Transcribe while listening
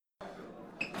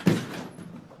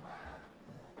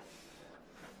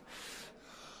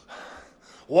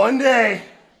One day,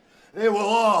 they will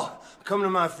all come to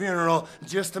my funeral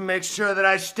just to make sure that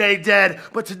I stay dead.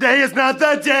 But today is not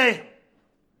that day.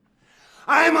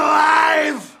 I'm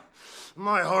alive!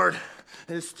 My heart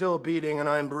is still beating and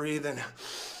I'm breathing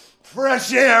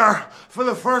fresh air for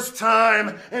the first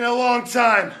time in a long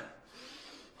time.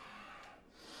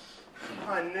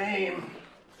 My name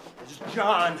is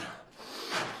John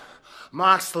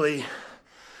Moxley,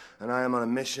 and I am on a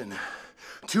mission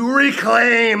to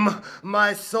reclaim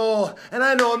my soul. And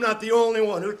I know I'm not the only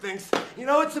one who thinks,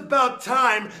 it's about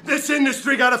time this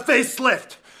industry got a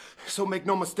facelift. So make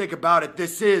no mistake about it,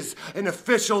 this is an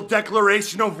official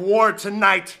declaration of war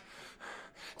tonight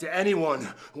to anyone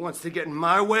who wants to get in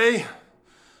my way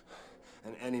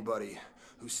and anybody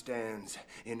who stands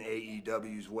in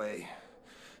AEW's way.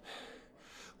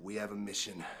 We have a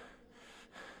mission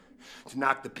to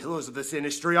knock the pillars of this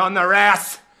industry on their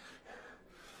ass.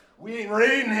 We ain't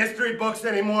reading history books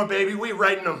anymore, baby. We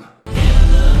writing them.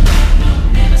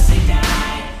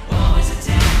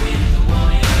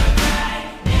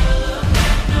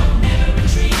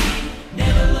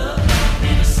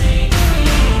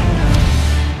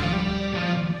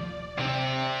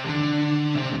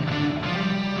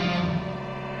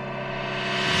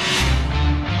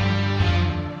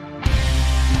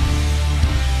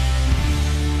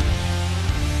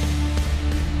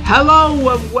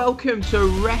 Hello and welcome to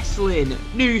Wrestling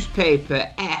Newspaper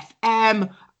FM.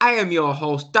 I am your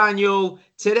host Daniel.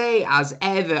 Today, as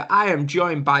ever, I am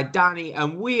joined by Danny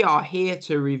and we are here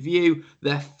to review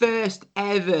the first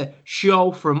ever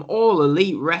show from All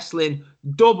Elite Wrestling,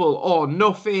 Double or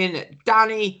Nothing.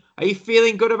 Danny, are you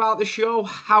feeling good about the show?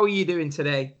 How are you doing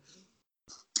today?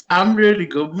 I'm really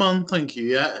good, man. Thank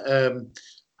you. Yeah.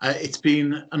 It's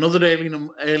been another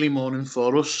early morning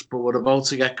for us, but we're about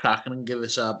to get cracking and give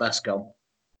us our best go.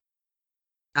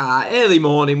 Early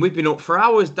morning. We've been up for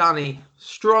hours, Danny.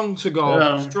 Strong to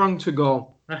go.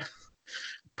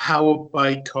 Powered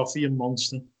by coffee and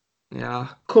Monster. Yeah,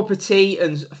 cup of tea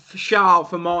and shout out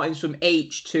for Martin some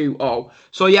H2O.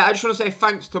 So yeah, I just want to say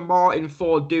thanks to Martin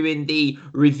for doing the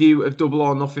review of Double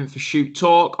or Nothing for Shoot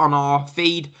Talk on our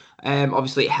feed.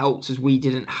 Obviously it helps as we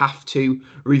didn't have to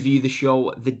review the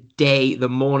show the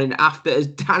morning after. As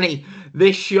Danny,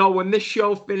 when this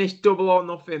show finished, Double or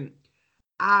Nothing,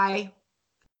 I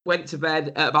went to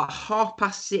bed at about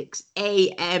 6:30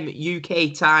 a.m.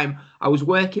 UK time. I was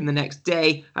working the next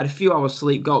day, had a few hours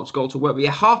sleep, got to go to work. But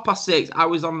yeah, 6:30, I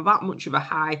was on that much of a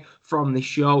high from the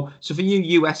show. So for you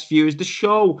US viewers, the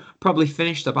show probably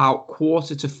finished about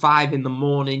 4:45 in the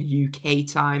morning UK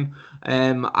time.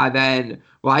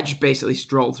 I just basically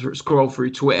scrolled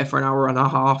through Twitter for an hour and a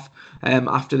half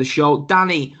after the show.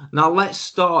 Danny, now let's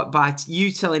start by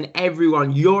you telling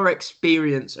everyone your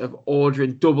experience of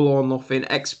ordering Double or Nothing.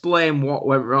 Explain what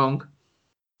went wrong.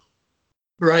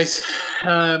 Right.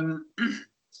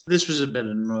 This was a bit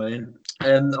annoying.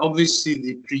 Obviously,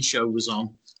 the pre-show was on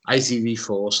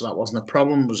ITV4, so that wasn't a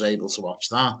problem. I was able to watch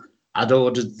that. I'd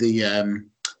ordered the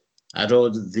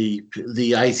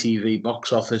ITV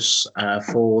box office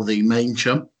for the main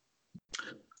show,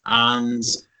 and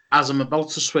as I'm about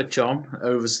to switch on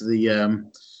over to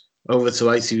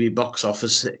ITV box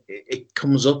office, it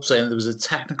comes up saying there was a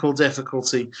technical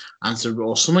difficulty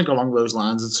or something along those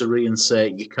lines, and to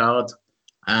reinsert your card,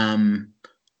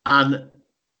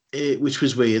 which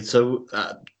was weird. So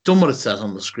done what it says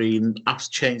on the screen.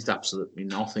 Changed absolutely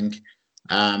nothing.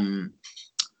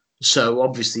 So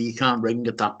obviously you can't ring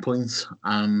at that point.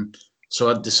 So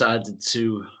I decided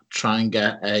to try and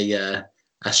get a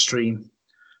stream.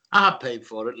 I had paid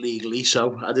for it legally,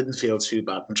 so I didn't feel too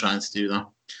bad in trying to do that.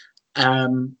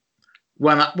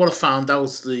 What I found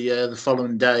out the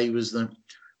following day was that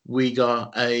we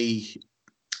got a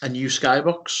new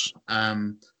Skybox,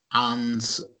 and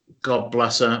God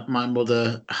bless her, my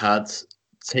mother had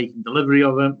taken delivery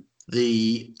of it.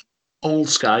 The old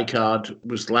Sky card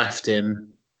was left in,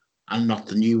 and not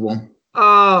the new one.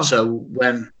 Oh. So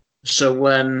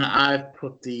when I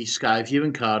put the Sky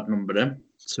viewing card number in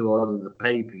to order the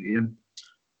pay-per-view,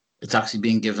 it's actually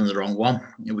been given the wrong one.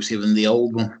 It was given the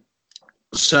old one.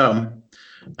 So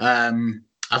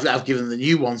I've given the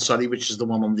new one, which is the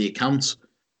one on the account,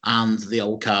 and the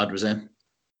old card was in.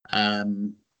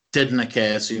 Didn't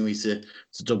occur to me to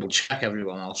double check.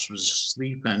 Everyone else was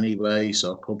asleep anyway,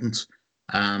 so I couldn't.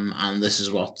 And this is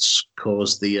what's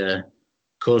caused the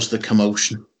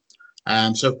commotion.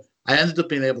 So I ended up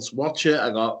being able to watch it.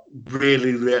 I got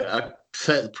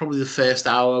probably the first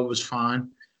hour was fine.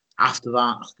 After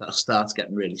that, I started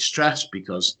getting really stressed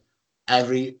because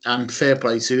and fair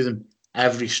play to them,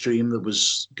 every stream that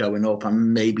was going up, I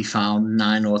maybe found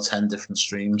 9 or 10 different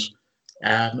streams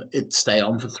it'd stay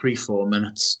on for 3-4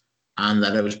 minutes, and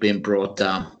then it was being brought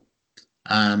down.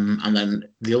 And then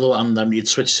the other one, then you'd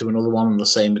switch to another one, and the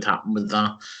same would happen with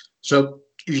that. So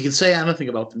if you can say anything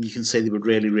about them, you can say they were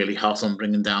really, really hot on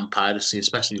bringing down piracy,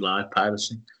 especially live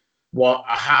piracy. What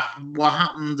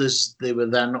happened is they were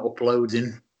then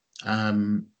uploading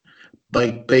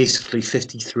by basically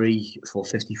 53 for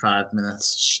 55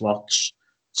 minutes slots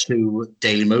to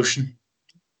Dailymotion.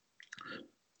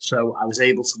 So I was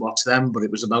able to watch them, but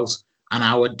it was about an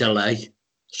hour delay.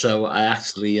 So I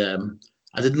actually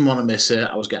I didn't want to miss it.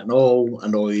 I was getting all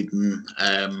annoyed, and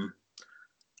I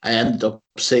ended up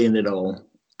seeing it all.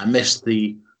 I missed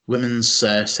the women's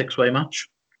six-way match,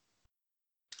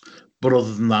 but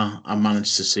other than that, I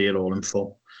managed to see it all in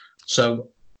full. So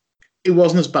it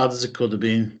wasn't as bad as it could have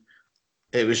been.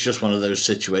 It was just one of those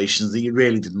situations that you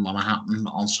really didn't want to happen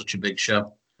on such a big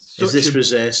show. If it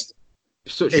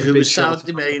was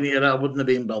Saudi Mania, I wouldn't have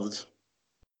been bothered.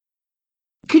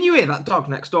 Can you hear that dog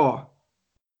next door?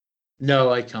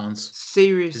 No, I can't.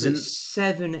 Seriously,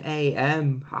 7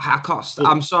 a.m. I can't.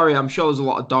 I'm sorry. I'm sure there's a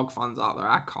lot of dog fans out there.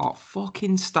 I can't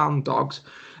fucking stand dogs.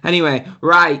 Anyway,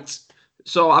 right.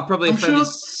 So I probably offended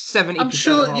 70%. I'm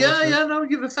sure. Yeah. No,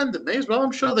 you've offended me as well.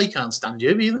 I'm sure they can't stand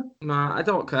you either. Nah, I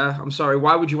don't care. I'm sorry.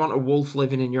 Why would you want a wolf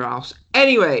living in your house?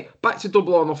 Anyway, back to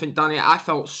Double or Nothing, Danny. I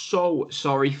felt so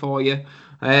sorry for you.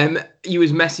 You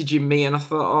was messaging me, and I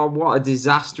thought, oh, what a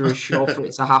disastrous show for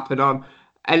it to happen on.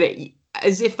 And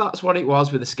as if that's what it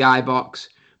was with the Skybox.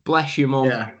 Bless you, Mum.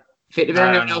 Yeah. If it had been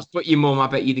anyone else but your mum, I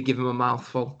bet you'd have given him a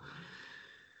mouthful.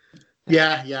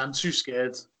 Yeah, I'm too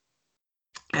scared.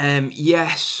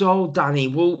 So Danny,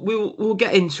 we'll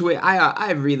get into it.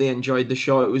 I really enjoyed the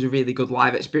show. It was a really good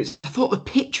live experience. I thought the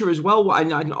picture as well.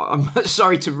 I'm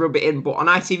sorry to rub it in, but on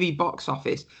ITV Box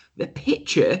Office, the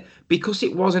picture, because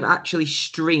it wasn't actually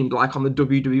streamed like on the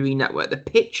WWE network, the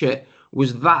picture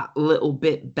was that little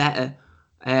bit better.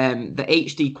 The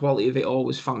HD quality of it all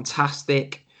was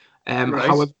fantastic. Right.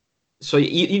 However, so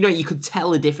you could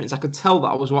tell the difference. I could tell that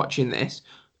I was watching this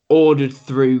ordered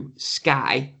through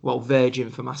Sky, well, Virgin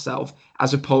for myself,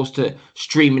 as opposed to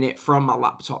streaming it from my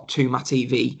laptop to my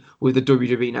TV with the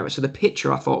WWE network. So the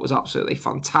picture I thought was absolutely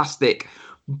fantastic.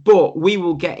 But we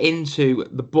will get into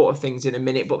the butt of things in a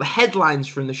minute. But the headlines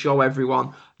from the show,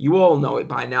 everyone, you all know it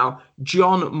by now.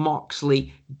 Jon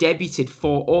Moxley debuted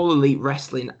for All Elite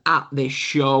Wrestling at this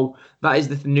show. That is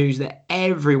the news that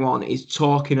everyone is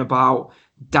talking about.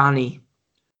 Danny,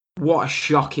 what a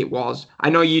shock it was. I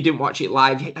know you didn't watch it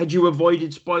live. Had you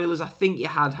avoided spoilers? I think you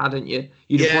had, hadn't you?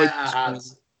 I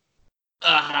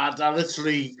had. I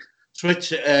literally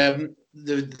switched.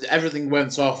 Everything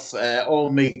went off. All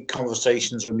my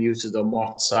conversations were muted on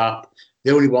WhatsApp.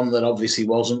 The only one that obviously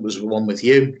wasn't was the one with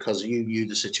you, because you knew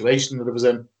the situation that I was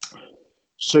in.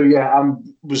 So yeah, I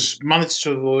managed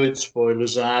to avoid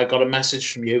spoilers. I got a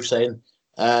message from you saying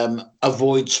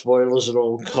avoid spoilers at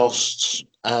all costs.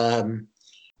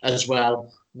 As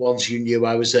well, once you knew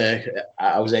I was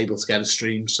able to get a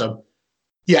stream. So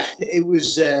yeah, it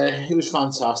was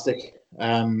fantastic.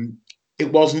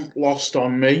 It wasn't lost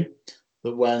on me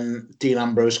that when Dean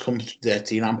Ambrose comes there,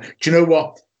 do you know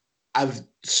what? I've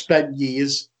spent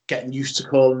years getting used to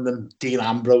calling them Dean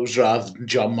Ambrose rather than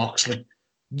Jon Moxley.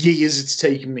 Years it's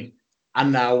taken me.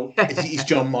 And now he's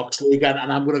Jon Moxley again,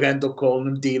 and I'm going to end up calling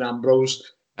him Dean Ambrose.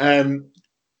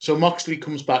 So Moxley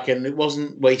comes back in. It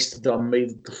wasn't wasted on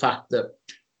me, the fact that what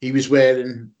he was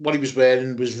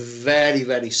wearing was very,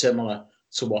 very similar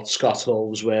to what Scott Hall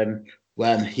was wearing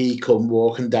when he come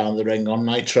walking down the ring on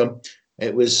Nitro.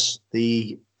 It was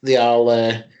the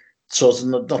sort of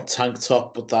not tank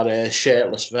top, but that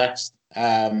shirtless vest.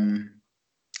 And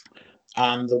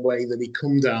the way that he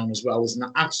come down as well was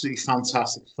an absolutely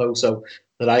fantastic photo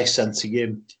that I sent to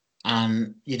you.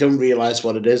 And you don't realise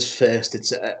what it is first.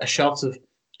 It's a shot of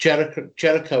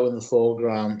Jericho in the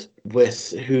foreground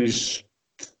with who's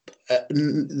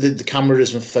the camera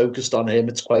isn't focused on him.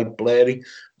 It's quite blurry,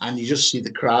 and you just see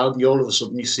the crowd, and all of a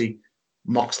sudden you see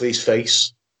Moxley's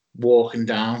face walking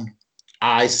down,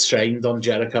 eyes trained on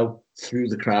Jericho through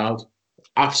the crowd.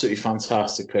 Absolutely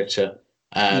fantastic picture.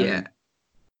 And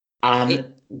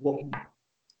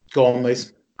go on,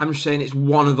 mate. I'm just saying it's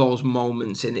one of those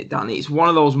moments in it, Danny. It's one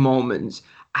of those moments.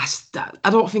 I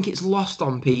don't think it's lost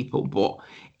on people, but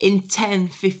in 10,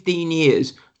 15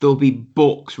 years, there'll be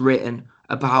books written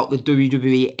about the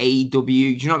WWE, AEW. Do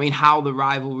you know what I mean? How the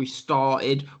rivalry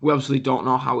started. We obviously don't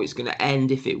know how it's going to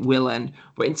end, if it will end.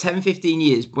 But in 10, 15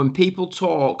 years, when people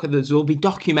talk, there'll be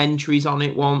documentaries on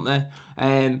it, won't there?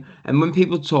 And when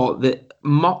people talk, that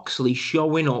Moxley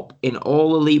showing up in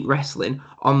All Elite Wrestling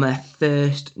on their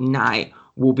first night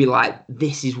will be like,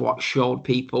 this is what showed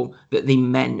people that they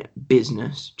meant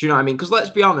business. Do you know what I mean? Because let's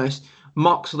be honest,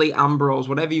 Moxley, Ambrose,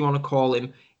 whatever you want to call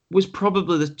him, was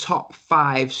probably the top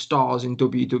 5 stars in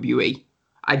WWE.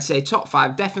 I'd say top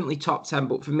 5, definitely top 10,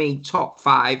 but for me, top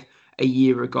 5 a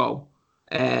year ago.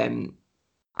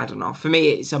 I don't know. For me,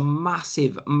 it's a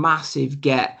massive, massive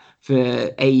get for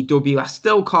AEW. I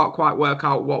still can't quite work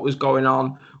out what was going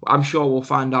on. I'm sure we'll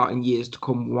find out in years to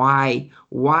come why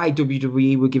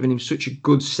WWE were giving him such a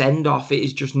good send-off. It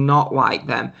is just not like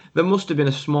them. There must have been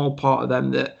a small part of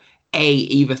them that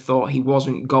either thought he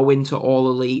wasn't going to All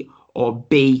Elite, or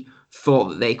B, thought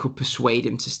that they could persuade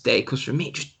him to stay. Because for me,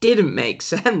 it just didn't make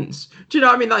sense. Do you know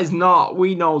what I mean? That is not,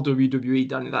 we know WWE,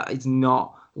 Danny, that is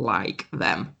not like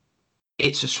them.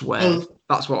 It's a swerve.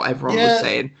 That's what everyone was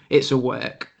saying. It's a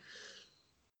work.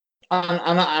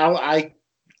 And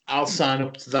I'll sign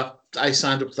up to that. I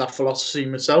signed up to that philosophy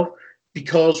myself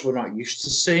because we're not used to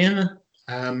seeing it.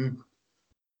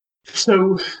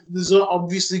 So there's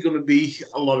obviously going to be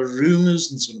a lot of rumours.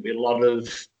 There's going to be a lot of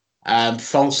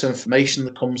false information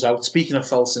that comes out. Speaking of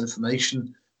false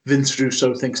information, Vince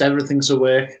Russo thinks everything's a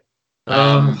work.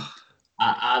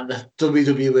 And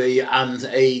WWE and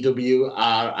AEW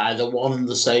are either one and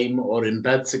the same or in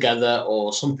bed together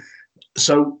or something.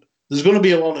 So there's going to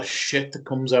be a lot of shit that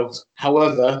comes out.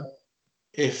 However,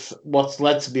 if what's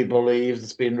led to be believed,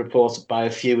 it's been reported by a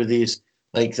few of these,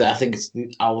 like I think it's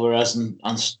the Alvarez and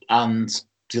the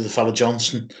other fella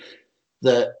Johnson,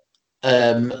 that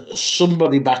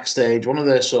somebody backstage, one of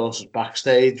their sources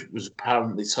backstage, was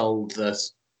apparently told that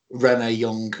Renee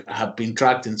Young had been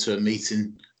dragged into a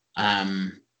meeting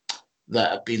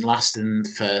that had been lasting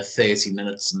for 30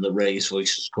 minutes and the raised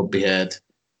voices could be heard.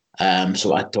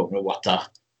 So I don't know what that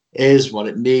is, what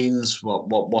it means,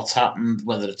 what's happened,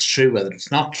 whether it's true, whether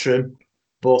it's not true,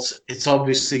 but it's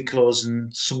obviously causing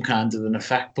some kind of an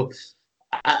effect. But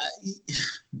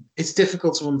it's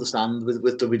difficult to understand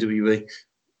with WWE.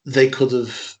 They could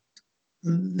have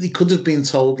been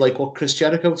told, like what Chris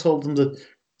Jericho told them,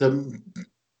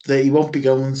 that he won't be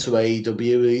going to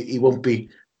AEW, he won't be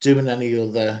doing any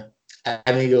other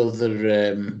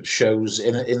shows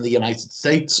in the United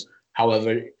States.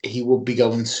 However, he would be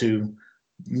going to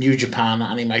New Japan,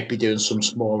 and he might be doing some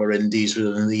smaller indies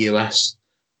within the US.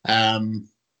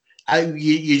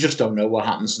 You just don't know what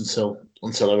happens until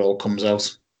it all comes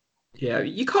out. Yeah,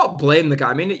 you can't blame the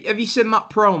guy. I mean, have you seen that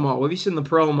promo? Have you seen the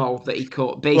promo that he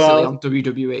cut basically on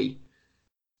WWE?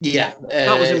 Yeah,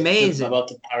 that was amazing.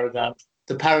 About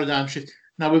the paradigm shift.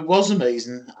 Now it was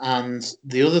amazing, and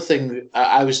the other thing,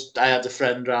 I had a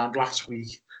friend around last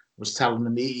week, was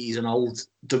telling me he's an old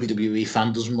WWE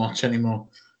fan, doesn't watch anymore,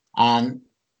 and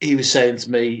he was saying to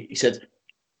me, he said,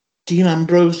 Dean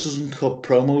Ambrose doesn't cut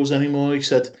promos anymore. He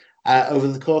said, over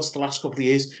the course of the last couple of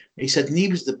years, he said, and he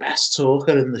was the best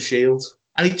talker in the Shield,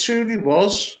 and he truly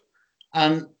was.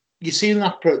 And you seen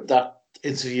that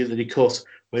interview that he cut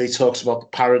where he talks about the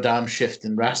paradigm shift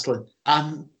in wrestling,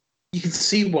 and you can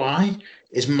see why.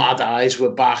 His mad eyes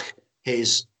were back.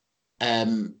 His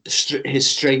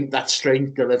strange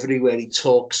delivery where he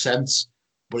talks sense,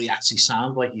 but he actually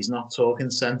sounds like he's not talking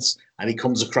sense, and he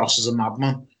comes across as a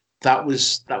madman. That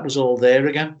was all there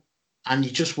again, and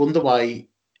you just wonder why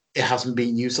it hasn't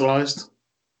been utilised.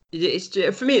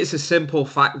 For me, it's a simple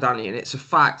fact, Danny, and it's a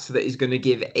fact that is going to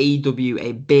give AEW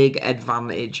a big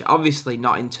advantage. Obviously,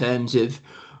 not in terms of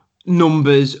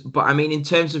numbers, but I mean in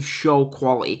terms of show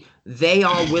quality. They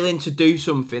are willing to do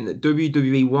something that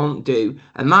WWE won't do,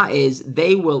 and that is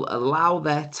they will allow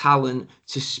their talent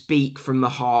to speak from the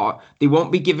heart. They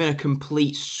won't be given a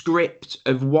complete script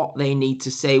of what they need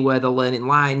to say, where they're learning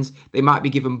lines. They might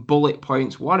be given bullet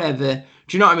points, whatever.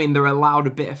 Do you know what I mean? They're allowed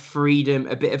a bit of freedom,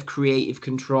 a bit of creative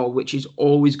control, which is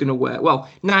always going to work. Well,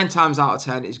 9 times out of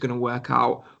 10, it's going to work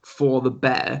out for the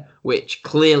better, which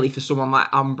clearly for someone like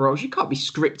Ambrose, you can't be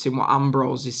scripting what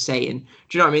Ambrose is saying.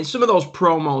 Do you know what I mean? Some of those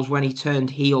promos when he turned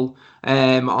heel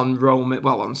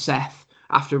on Seth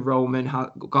after Roman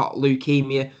got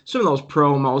leukemia, some of those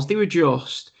promos, they were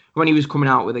just when he was coming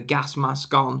out with a gas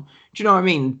mask on. Do you know what I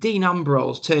mean? Dean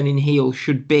Ambrose turning heel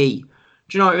should be,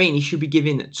 do you know what I mean? He should be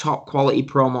giving top quality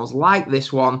promos like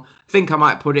this one. I think I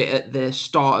might put it at the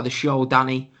start of the show,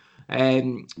 Danny.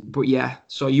 But yeah,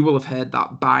 so you will have heard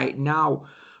that by now.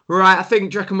 Right, I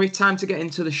think, do you reckon we have time to get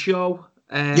into the show?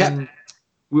 Yeah.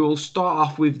 We will start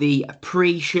off with the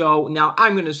pre-show. Now,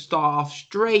 I'm going to start off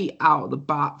straight out of the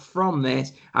bat from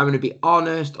this. I'm going to be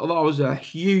honest, although I was a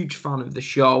huge fan of the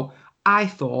show, I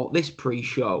thought this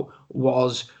pre-show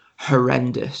was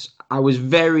horrendous. I was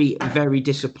very, very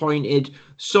disappointed.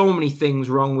 So many things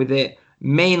wrong with it.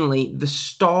 Mainly the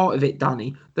start of it,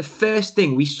 Danny. The first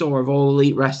thing we saw of All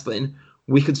Elite Wrestling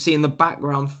we could see in the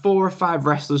background 4 or 5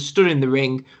 wrestlers stood in the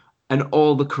ring and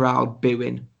all the crowd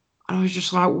booing. And I was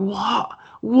just like, what?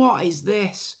 What is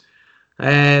this?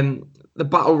 The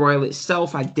Battle Royal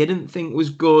itself, I didn't think was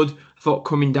good. I thought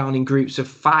coming down in groups of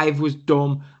 5 was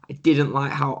dumb. I didn't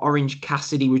like how Orange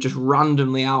Cassidy was just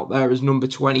randomly out there as number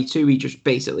 22. He just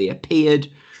basically appeared.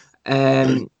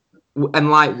 And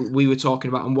like we were talking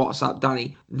about on WhatsApp,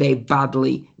 Danny, they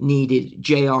badly needed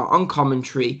JR on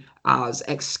commentary as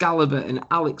Excalibur and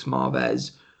Alex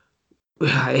Marvez.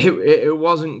 It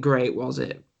wasn't great, was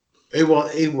it? It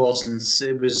wasn't. It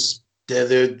was.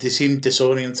 They seemed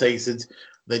disorientated.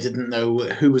 They didn't know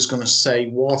who was going to say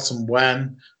what and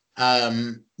when.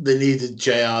 They needed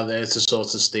JR there to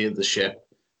sort of steer the ship,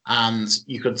 and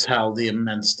you could tell the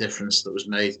immense difference that was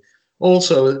made.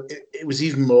 Also, it was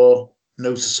even more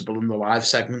noticeable in the live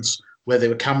segments where they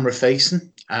were camera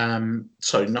facing.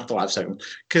 Sorry, not the live segment,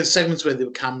 because segments where they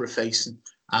were camera facing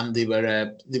and they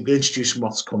were introducing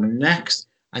what's coming next.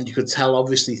 And you could tell,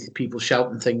 obviously, people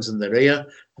shouting things in their ear.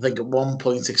 I think at one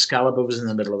point Excalibur was in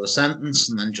the middle of a sentence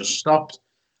and then just stopped.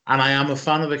 And I am a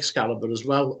fan of Excalibur as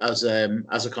well as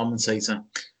a commentator.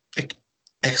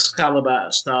 Excalibur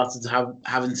started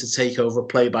having to take over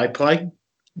play-by-play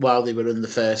while they were in the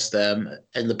first in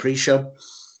the pre-show.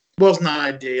 Wasn't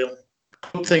ideal.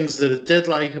 Good things that I did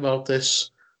like about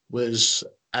this was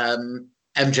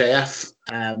MJF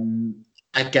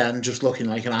again just looking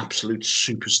like an absolute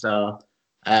superstar.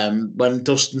 When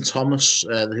Dustin Thomas,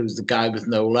 who was the guy with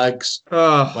no legs,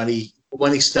 when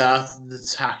he started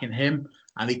attacking him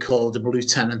and he called him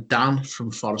Lieutenant Dan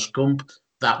from Forrest Gump,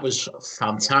 that was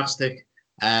fantastic.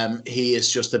 He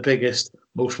is just the biggest,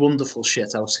 most wonderful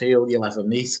shithouse heel you'll ever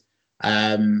meet.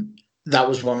 That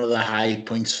was one of the high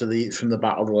points from the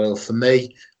Battle Royal for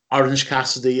me. Orange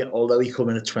Cassidy, although he come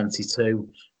in at 22,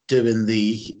 doing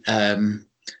the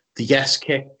yes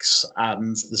kicks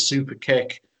and the super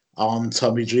kick on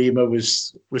Tommy Dreamer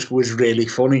was really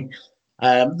funny.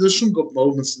 There's some good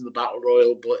moments in the Battle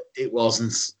Royal, but it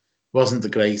wasn't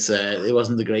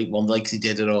the great one like he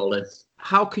did it all in.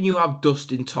 How can you have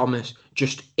Dustin Thomas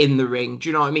just in the ring? Do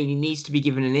you know what I mean? He needs to be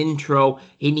given an intro.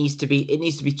 It needs to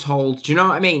be told. Do you know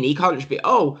what I mean? He can't just be,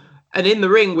 and in the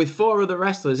ring with 4 other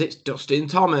wrestlers, it's Dustin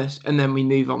Thomas, and then we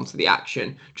move on to the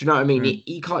action. Do you know what I mean?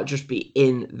 He can't just be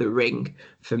in the ring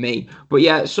for me. But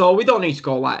yeah, so we don't need to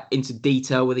go into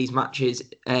detail with these matches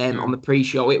on the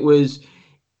pre-show.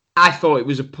 I thought it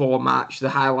was a poor match. The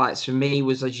highlights for me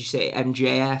was, as you say,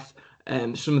 MJF.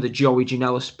 Some of the Joey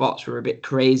Janela spots were a bit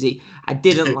crazy. I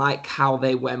didn't like how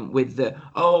they went with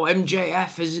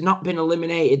MJF has not been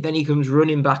eliminated. Then he comes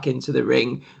running back into the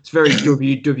ring. It's very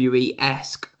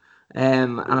WWE-esque.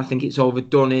 And I think it's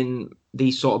overdone in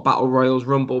these sort of Battle Royals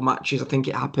Rumble matches. I think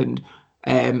it happened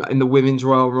in the Women's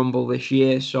Royal Rumble this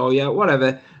year. So, yeah,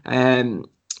 whatever.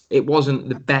 It wasn't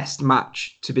the best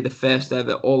match to be the first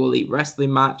ever All Elite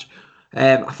Wrestling match.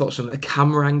 I thought some of the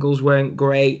camera angles weren't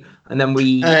great. And then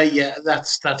yeah,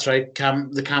 that's right.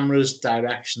 The camera's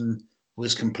direction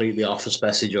was completely off,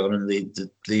 especially during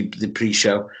the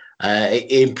pre-show.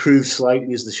 It improved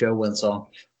slightly as the show went on.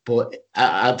 But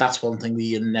that's one thing that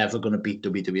you're never going to beat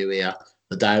WWE at.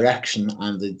 The direction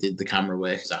and the camera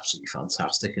work is absolutely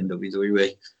fantastic in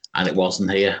WWE, and it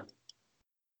wasn't here.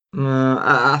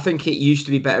 I think it used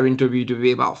to be better in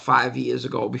WWE about 5 years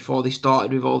ago before they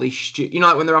started with all these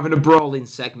like when they're having a brawling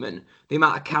segment, the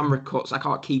amount of camera cuts, I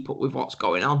can't keep up with what's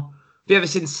going on. Have you ever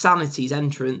seen Sanity's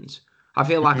entrance? I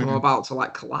feel like I'm about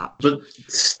to collapse. But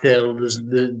still,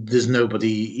 there's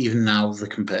nobody even now that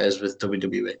compares with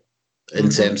WWE in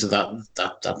terms of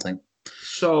that thing.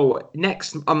 So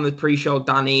next on the pre-show,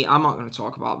 Danny, I'm not going to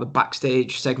talk about the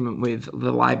backstage segment with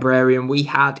the Librarian. We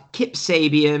had Kip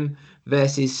Sabian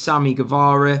versus Sammy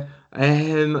Guevara.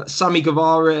 Sammy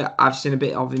Guevara, I've seen a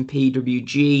bit of in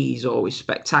PWG. He's always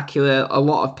spectacular, a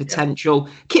lot of potential.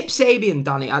 Yeah. Kip Sabian,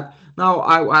 Danny, I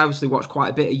obviously watch quite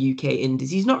a bit of UK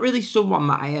indies. He's not really someone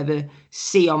that I ever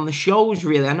see on the shows,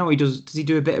 really. I know he does. Does he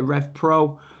do a bit of Rev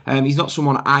Pro? He's not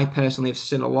someone I personally have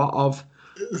seen a lot of.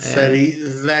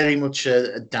 Very much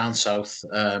a down south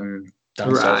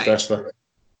south wrestler.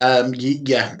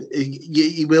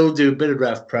 He will do a bit of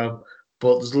Rev Pro,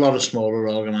 but there's a lot of smaller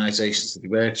organisations that he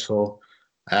works for.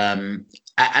 I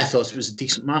thought it was a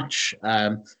decent match.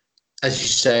 As you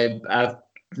say, I've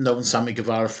known Sammy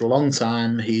Guevara for a long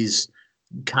time.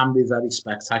 Can be very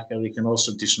spectacular. He can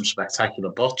also do some spectacular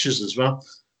botches as well.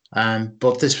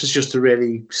 But this was just a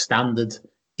really standard,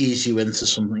 ease you into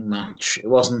something match. It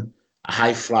wasn't a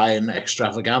high-flying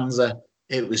extravaganza.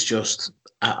 It was just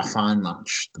a fine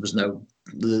match. There was no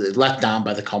let down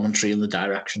by the commentary and the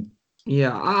direction.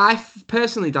 Yeah,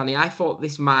 personally, Danny, I thought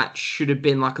this match should have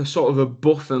been like a sort of a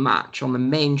buffer match on the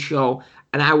main show,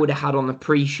 and I would have had on the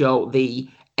pre-show the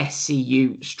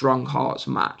SCU Strong Hearts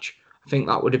match. I think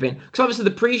that would have been because obviously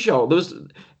the pre-show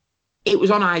it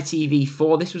was on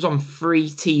ITV4. This was on free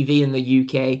TV in the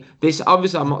UK. This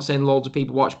obviously I'm not saying loads of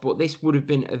people watch, but this would have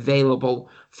been available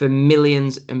for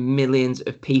millions and millions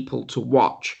of people to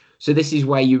watch. So this is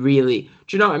where you really,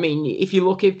 do you know what I mean? If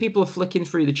people are flicking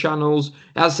through the channels,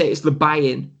 as I say, it's the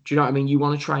buy-in. Do you know what I mean? You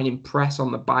want to try and impress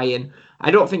on the buy-in. I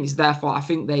don't think it's their fault. I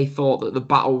think they thought that the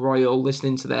Battle Royal,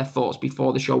 listening to their thoughts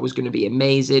before the show, was going to be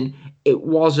amazing. It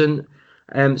wasn't.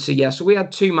 So we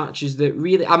had two matches that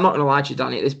really, I'm not going to lie to you,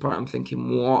 Danny, at this point I'm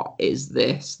thinking, what is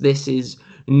this? This is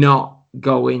not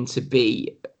going to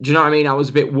be, do you know what I mean? I was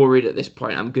a bit worried at this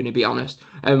point, I'm going to be honest.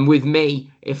 And with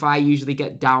me, if I usually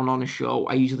get down on a show,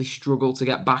 I usually struggle to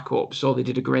get back up, so they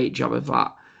did a great job of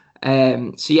that.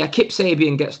 Kip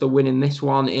Sabian gets the win in this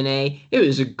one it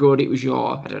was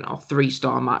your, I don't know,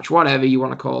 3-star match, whatever you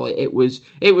want to call it. It was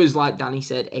like Danny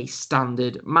said, a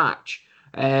standard match.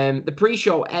 The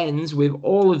pre-show ends with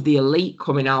all of the elite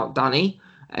coming out, Danny.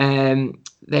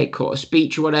 They cut a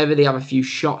speech or whatever. They have a few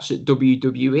shots at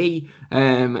WWE.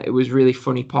 It was a really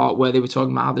funny part where they were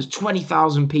talking about how there's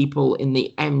 20,000 people in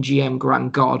the MGM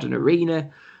Grand Garden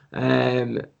Arena.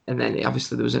 And then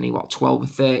obviously there was only, 12 or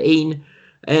 13.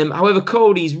 However,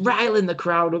 Cody's riling the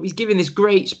crowd up. He's giving this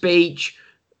great speech.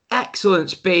 Excellent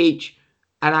speech.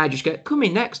 And I just get,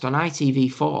 coming next on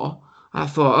ITV4. I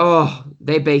thought,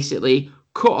 they basically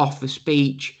cut off the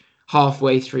speech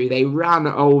halfway through. They ran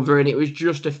over, and it was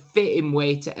just a fitting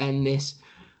way to end this.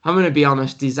 I'm going to be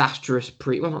honest,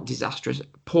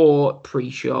 poor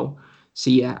pre-show. So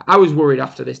yeah, I was worried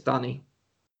after this, Danny.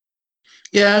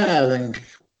 Yeah, I think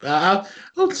I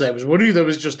wouldn't say I was worried. There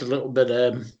was just a little bit.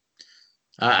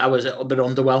 I was a little bit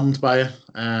underwhelmed by it,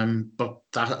 but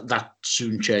that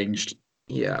soon changed.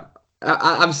 Yeah.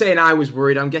 I'm saying I was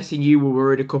worried. I'm guessing you were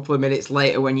worried a couple of minutes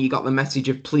later when you got the message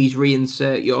of please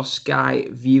reinsert your Sky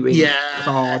viewing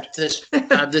card. This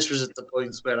was at the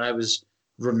point where I was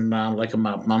running around like a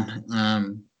madman.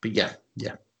 But yeah.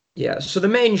 Yeah, so the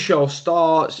main show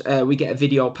starts. We get a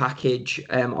video package,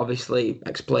 obviously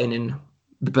explaining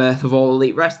the birth of All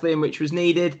Elite Wrestling, which was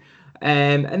needed.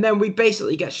 And then we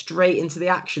basically get straight into the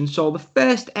action. So the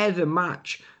first ever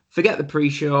match, forget the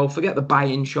pre-show, forget the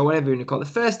buy-in show, whatever you want to call it.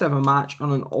 The first ever match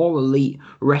on an All Elite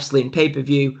Wrestling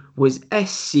pay-per-view was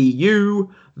SCU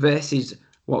versus,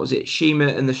 Shima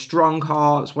and the Strong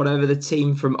Hearts, whatever, the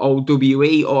team from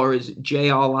OWE, or as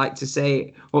JR liked to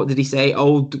say, what did he say,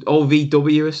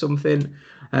 OVW or something.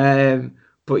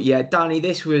 But yeah, Danny,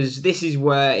 this is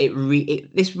where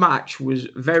this match was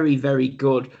very, very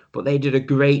good, but they did a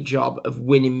great job of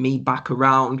winning me back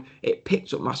around. It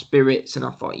picked up my spirits, and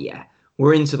I thought, yeah,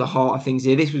 we're into the heart of things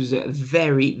here. This was a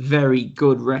very, very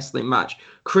good wrestling match.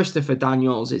 Christopher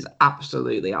Daniels is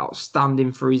absolutely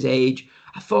outstanding for his age.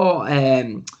 I thought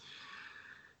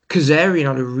Kazarian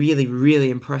had a really, really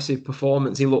impressive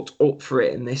performance. He looked up for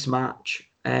it in this match.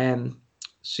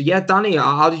 So yeah, Danny,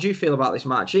 how did you feel about this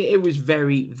match? It was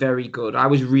very, very good. I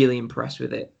was really impressed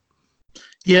with it.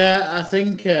 Yeah, I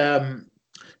think it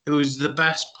was the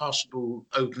best possible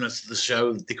opener to the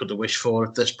show that they could have wished for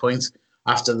at this point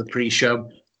after the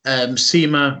pre-show.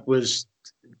 CIMA was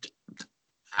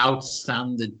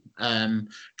outstanding.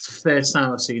 It's the first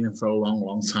time I've seen him for a long,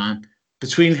 long time.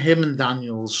 Between him and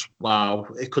Daniels, wow,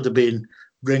 it could have been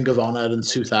Ring of Honor in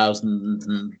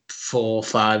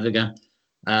 2004-05 again.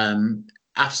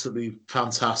 Absolutely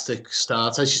fantastic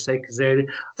start. As you say, Kazarian.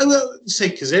 I will say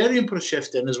Kazarian put a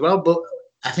shift in as well, but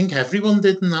I think everyone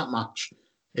did in that match.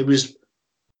 I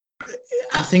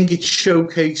think it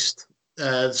showcased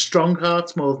Strong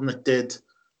Hearts more than it did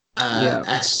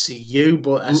SCU,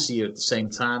 but SCU at the same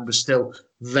time was still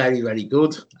very, very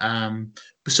good.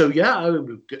 So yeah,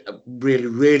 really,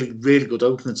 really, really good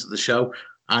opening to the show.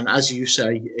 And as you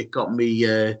say, it got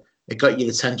your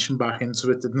attention back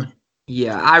into it, didn't it?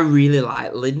 Yeah, I really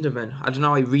like Lindemann. I don't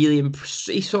know,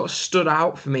 he sort of stood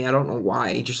out for me. I don't know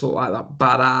why. He just looked like that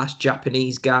badass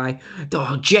Japanese guy.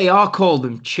 Oh, JR called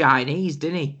them Chinese,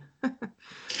 didn't he?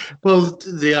 Well,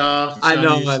 they are.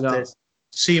 Chinese. I know.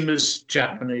 CIMA's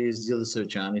Japanese, the other two are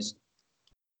Chinese.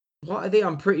 What are they?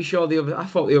 I'm pretty sure I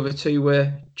thought the other two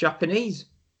were Japanese.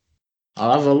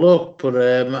 I'll have a look, but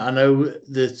I know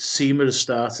that CIMA has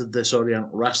started this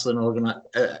Oriental Wrestling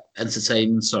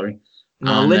Entertainment, sorry.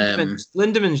 No,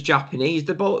 Lindemann's Japanese.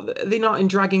 They're not in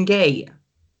Dragon Gate.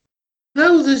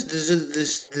 No, this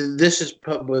is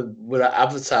were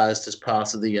advertised as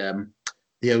part of the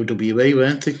OWE,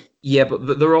 weren't they? Yeah,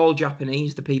 but they're all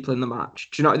Japanese. The people in the match.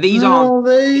 Do you know these are? aren't?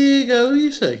 There you go.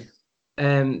 You see.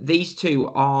 these two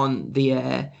on the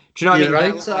air. Do you know what You're I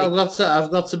mean? right.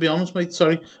 I've got to be honest, mate.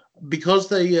 Sorry, because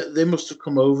they must have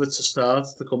come over to start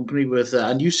the company with,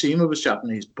 and Yusuima was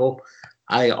Japanese, but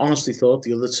I honestly thought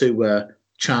the other two were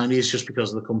Chinese just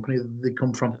because of the company that they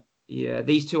come from. Yeah,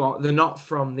 these two they're not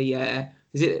from the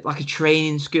is it like a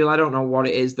training school? I don't know what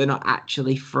it is. They're not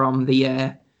actually from the do you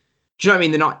know what I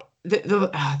mean?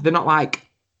 They're not like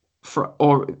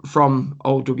from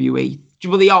OWE.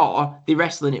 Well, they're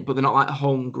wrestling it, but they're not like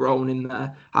homegrown in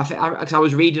there. Because I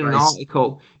was reading an Right.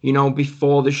 article,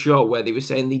 before the show where they were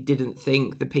saying they didn't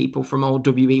think the people from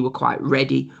OWE were quite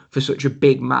ready for such a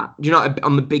big match. Do you know,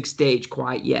 on the big stage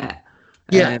quite yet.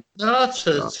 Yeah, no, that's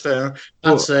So, fair.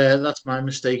 but That's my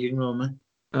mistake. Ignore me.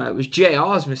 it was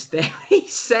JR's mistake. He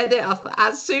said it.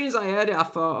 As soon as I heard it, I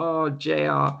thought, oh,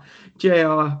 JR,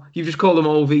 you've just called them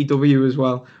all VW as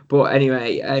well. But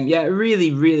anyway, yeah,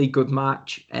 really, really good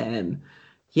match.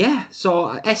 Yeah,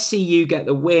 so SCU get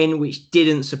the win, which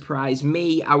didn't surprise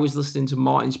me. I was listening to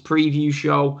Martin's preview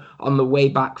show on the way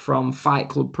back from Fight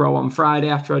Club Pro on Friday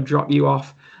after I dropped you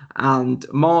off. And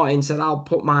Martin said, I'll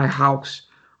put my house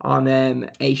on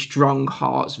a Strong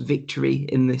Hearts victory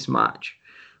in this match.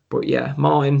 But yeah,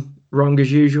 Martin, wrong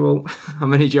as usual.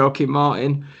 I'm only joking,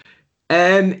 Martin.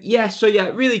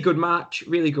 Really good match.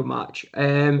 Really good match.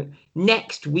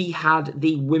 Next, we had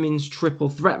the women's triple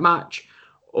threat match.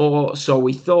 Or so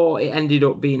we thought. It ended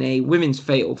up being a women's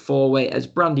fatal four-way as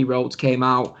Brandy Rhodes came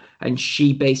out and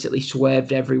she basically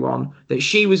swerved everyone that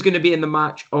she was going to be in the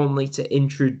match only to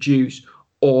introduce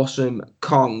Awesome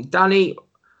Kong. Danny,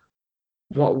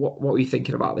 what were you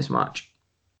thinking about this match?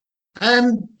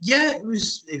 Yeah, it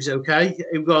was okay.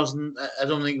 It wasn't. I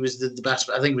don't think it was the best.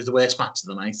 I think it was the worst match of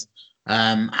the night.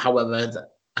 However,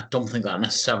 I don't think that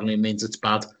necessarily means it's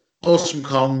bad. Awesome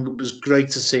Kong, it was great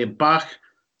to see her back.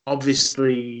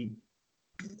 Obviously,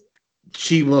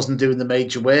 she wasn't doing the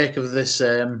major work of this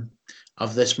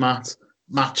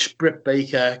match. Britt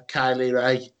Baker, Kylie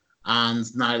Ray, and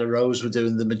Nyla Rose were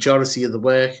doing the majority of the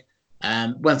work.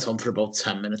 Went on for about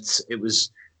 10 minutes. It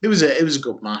was a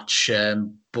good match,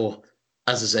 but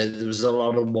as I said, there was a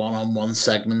lot of one-on-one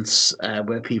segments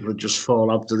where people would just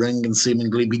fall out the ring and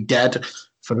seemingly be dead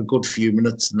for a good few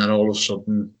minutes, and then all of a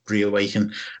sudden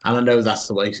reawaken. And I know that's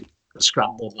the way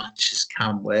scramble matches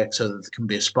can work, so that there can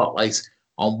be a spotlight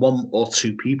on one or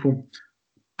two people.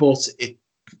 But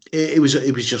it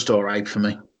was just all right for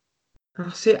me.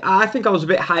 See, I think I was a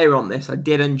bit higher on this. I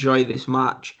did enjoy this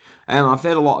match. I've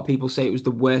heard a lot of people say it was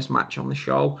the worst match on the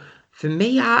show. For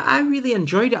me, I really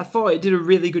enjoyed it. I thought it did a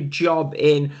really good job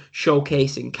in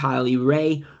showcasing Kylie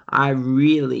Ray. I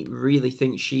really, really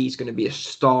think she's going to be a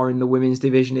star in the women's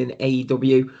division in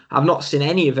AEW. I've not seen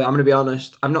any of it. I'm going to be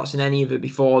honest. I've not seen any of it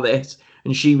before this.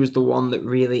 And she was the one that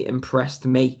really impressed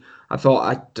me. I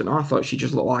thought she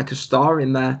just looked like a star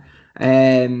in there.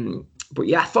 But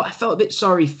yeah, I felt a bit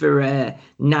sorry for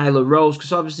Nyla Rose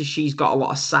because obviously she's got a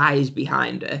lot of size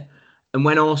behind her. And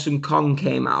when Awesome Kong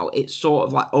came out, it sort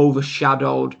of like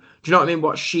overshadowed. Do you know what I mean?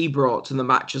 What she brought to the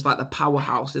match as like the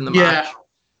powerhouse in the match.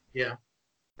 Yeah.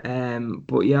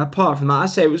 But yeah, apart from that, I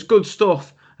say it was good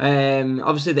stuff.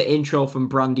 Obviously the intro from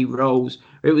Brandy Rose,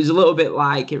 it was a little bit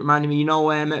like, it reminded me,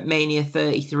 at Mania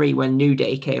 33 when New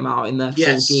Day came out in their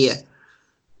full gear.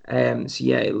 So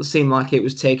yeah, it seemed like it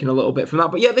was taken a little bit from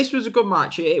that. But yeah, this was a good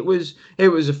match. It was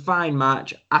a fine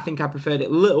match. I think I preferred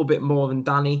it a little bit more than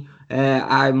Danny.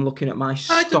 I'm looking at my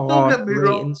star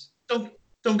ratings.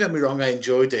 Don't get me wrong. I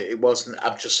enjoyed it. It wasn't.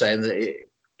 I'm just saying that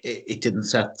it didn't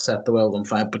set the world on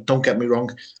fire. But don't get me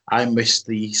wrong. I missed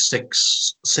the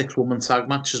six woman tag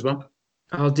match as well.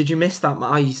 Oh, did you miss that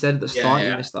match? You said at the start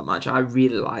you missed that match. I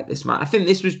really like this match. I think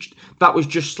that was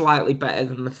just slightly better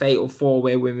than the Fatal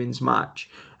 4-Way women's match.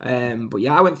 But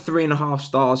yeah, I went 3.5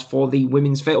 stars for the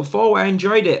women's Fatal 4-Way. I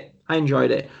enjoyed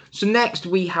it. So next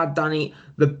we had, Danny,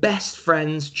 the best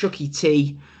friends, Chucky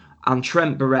T and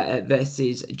Trent Beretta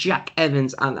versus Jack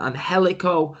Evans and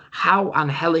Angelico. How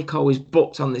Angelico is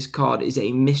booked on this card is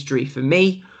a mystery for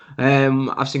me.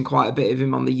 I've seen quite a bit of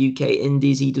him on the UK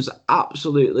Indies. He does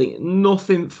absolutely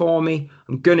nothing for me.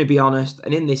 I'm going to be honest.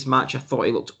 And in this match, I thought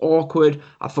he looked awkward.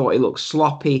 I thought he looked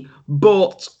sloppy.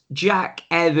 But Jack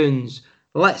Evans,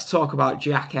 let's talk about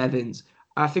Jack Evans.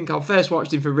 I think I first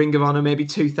watched him for Ring of Honor, maybe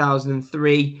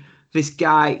 2003. This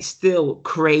guy, still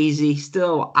crazy,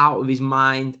 still out of his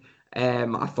mind.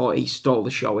 I thought he stole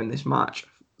the show in this match.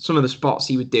 Some of the spots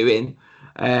he was doing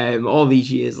all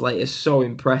these years later, so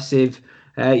impressive.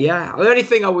 The only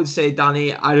thing I would say,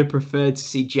 Danny, I'd have preferred to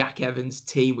see Jack Evans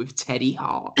team with Teddy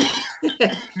Hart.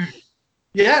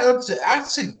 Yeah,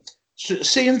 actually,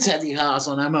 seeing Teddy Hart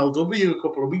on MLW a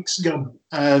couple of weeks ago,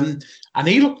 and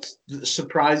he looked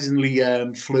surprisingly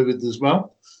fluid as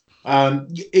well.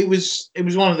 It was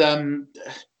one of them.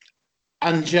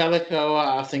 Angelico,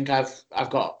 I think I've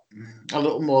got a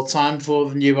little more time for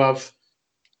than you have.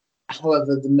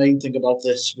 However, the main thing about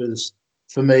this was,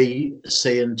 for me,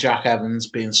 seeing Jack Evans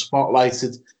being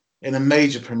spotlighted in a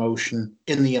major promotion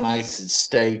in the United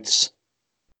States,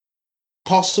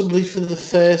 possibly for the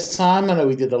first time. I know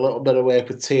he did a little bit of work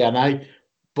with TNA,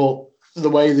 but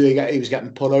the way that he was getting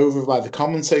put over by the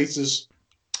commentators,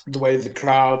 the way the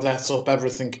crowd lit up,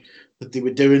 everything that they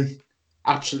were doing,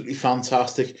 absolutely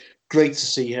fantastic. Great to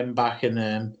see him back in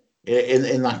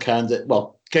that kind of,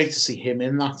 well, great to see him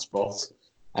in that spot.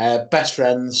 Best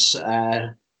Friends,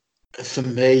 for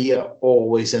me, are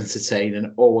always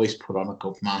entertaining, always put on a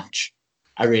good match.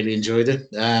 I really enjoyed it.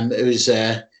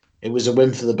 It was a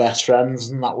win for the Best Friends,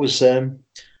 and that was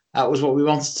what we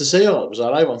wanted to see, or that was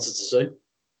what I wanted to see.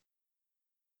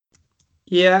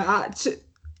 Yeah,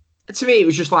 to me, it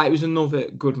was just like, it was another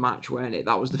good match, wasn't it?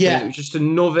 That was the thing. It was just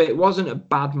another, it wasn't a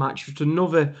bad match, just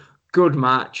another good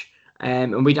match.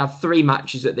 And we'd had 3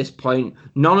 matches at this point.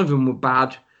 None of them were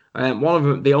bad. One of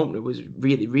them, the opener, was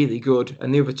really, really good.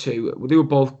 And the other 2, they were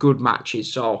both good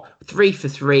matches. So 3 for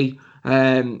 3.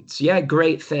 So yeah,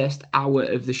 great first hour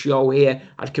of the show here.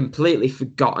 I'd completely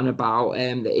forgotten about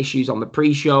the issues on the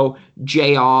pre-show.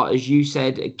 JR, as you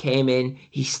said, came in.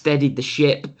 He steadied the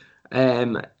ship.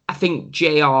 I think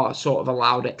JR sort of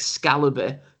allowed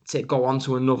Excalibur to go on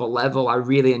to another level. I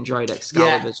really enjoyed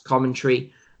Excalibur's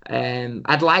commentary.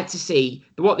 I'd like to see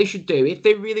what they should do. If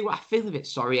they really, I feel a bit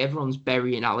sorry. Everyone's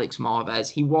burying Alex Marvez.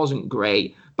 He wasn't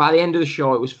great. By the end of the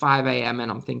show, it was 5 a.m.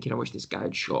 and I'm thinking, I wish this guy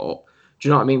had shut up. Do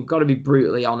you know what I mean? We've got to be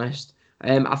brutally honest.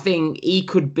 I think he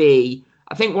could be,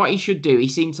 I think what he should do, he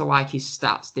seemed to like his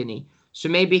stats, didn't he? So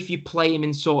maybe if you play him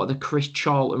in sort of the Chris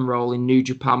Charlton role in New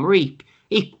Japan, where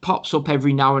he pops up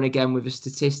every now and again with a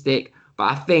statistic, but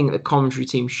I think the commentary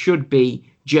team should be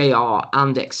JR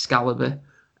and Excalibur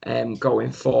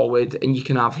going forward, and you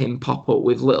can have him pop up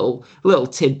with little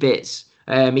tidbits.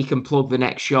 He can plug the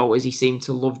next show, as he seemed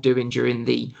to love doing during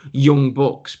the Young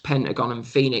Bucks, Pentagon and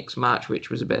Phoenix match, which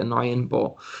was a bit annoying.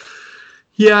 But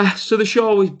yeah, so the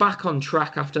show was back on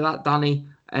track after that, Danny.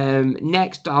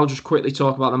 Next, I'll just quickly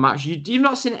talk about the match. You've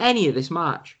not seen any of this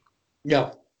match?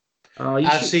 No.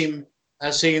 I've seen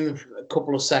a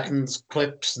couple of seconds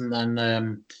clips, and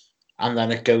then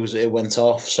it went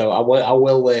off. So I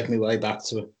will work my way back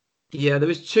to it. Yeah, there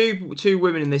was two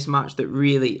women in this match that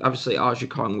really, obviously Aja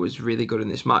Kong was really good in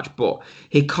this match, but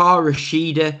Hikaru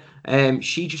Shida,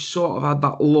 she just sort of had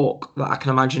that look that I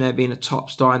can imagine her being a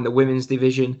top star in the women's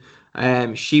division.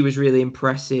 She was really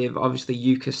impressive. Obviously,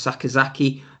 Yuka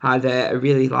Sakazaki had a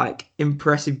really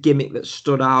impressive gimmick that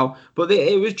stood out, but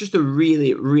it was just a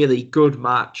really, really good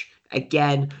match.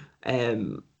 Again,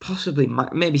 possibly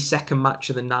maybe second match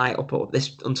of the night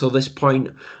until this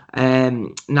point.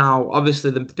 Now,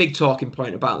 obviously, the big talking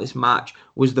point about this match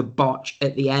was the botch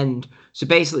at the end. So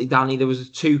basically, Danny, there was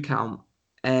a 2 count,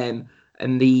 and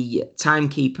the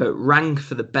timekeeper rang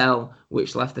for the bell,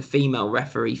 which left the female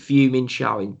referee fuming,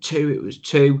 shouting 2. It was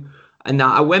 2. And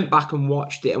now I went back and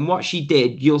watched it, and what she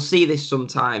did, you'll see this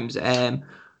sometimes.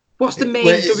 What's the main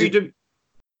WWE?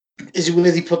 Is it when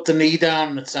they put the knee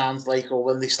down, it sounds like, or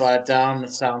when they slide down,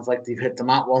 it sounds like they've hit the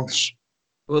mat once?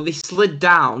 Well, they slid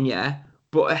down, yeah,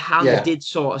 but her hand did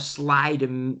sort of slide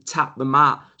and tap the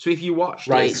mat. So if you watched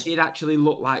it did actually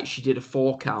look like she did a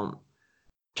 4 count.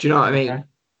 Do you know what I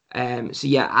mean? So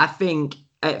yeah, I think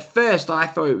at first I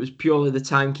thought it was purely the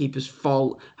timekeeper's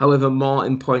fault. However,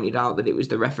 Martin pointed out that it was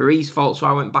the referee's fault, so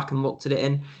I went back and looked at it,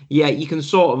 and yeah, you can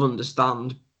sort of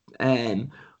understand.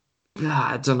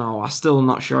 I don't know. I'm still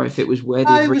not sure if it was worthy.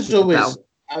 I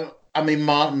mean,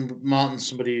 Martin's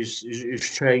somebody who's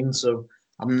trained, so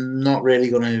I'm not really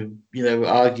going to,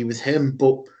 argue with him.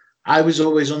 But I was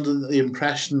always under the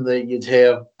impression that you'd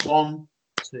hear 1,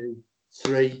 2,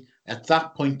 3. At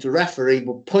that point, the referee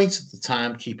would point at the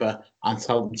timekeeper and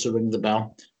tell them to ring the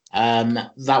bell.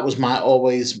 That was my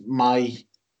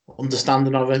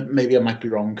understanding of it. Maybe I might be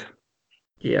wrong.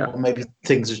 Yeah. Or maybe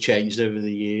things have changed over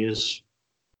the years.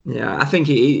 Yeah, I think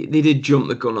they did jump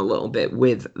the gun a little bit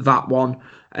with that one.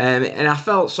 And I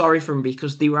felt sorry for them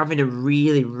because they were having a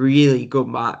really, really good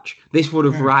match. This would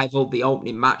have rivaled the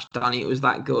opening match, Danny. It was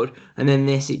that good. And then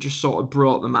it just sort of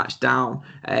brought the match down.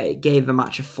 It gave the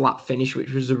match a flat finish,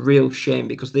 which was a real shame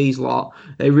because these lot,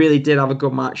 they really did have a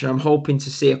good match. And I'm hoping to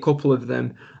see a couple of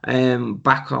them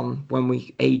back on when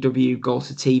AEW go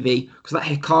to TV, because that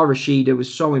Hikaru Shida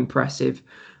was so impressive.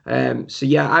 So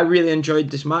yeah, I really enjoyed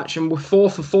this match, and we're 4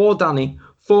 for 4, Danny.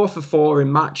 4 for 4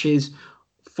 in matches,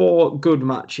 4 good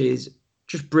matches,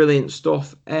 just brilliant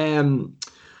stuff.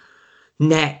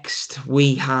 Next,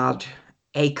 we had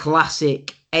a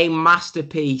classic, a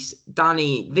masterpiece.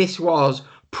 Danny, this was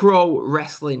pro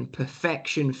wrestling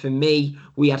perfection for me.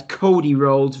 We had Cody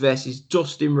Rhodes versus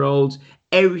Dustin Rhodes.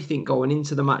 Everything going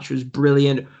into the match was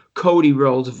brilliant. Cody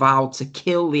Rhodes vowed to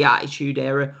kill the Attitude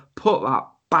Era. Put that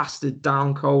bastard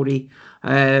down, Cody.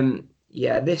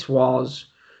 This was...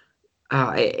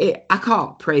 I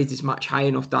can't praise this match high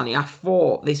enough, Danny. I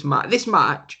thought this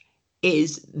match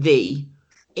is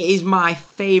my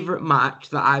favourite match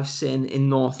that I've seen in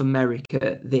North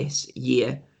America this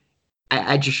year.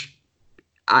 I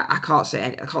can't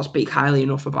I can't speak highly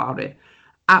enough about it.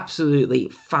 Absolutely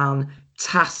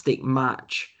fantastic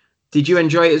match. Did you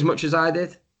enjoy it as much as I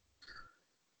did?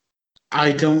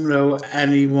 I don't know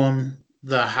anyone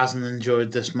that hasn't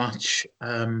enjoyed this match.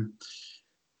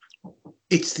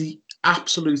 It's the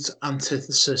absolute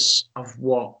antithesis of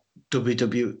what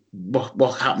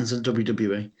happens in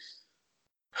WWE.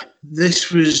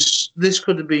 This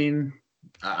could have been.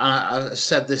 I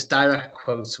said this direct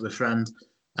quote to a friend.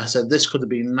 I said this could have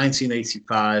been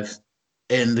 1985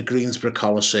 in the Greensboro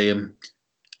Coliseum.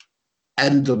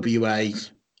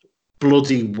 NWA,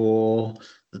 bloody war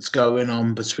that's going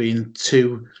on between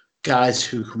two guys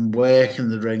who can work in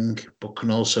the ring but can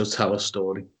also tell a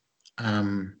story.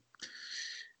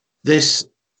 This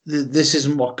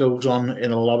isn't what goes on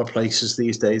in a lot of places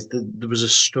these days. There was a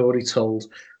story told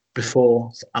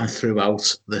before and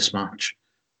throughout this match.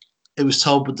 It was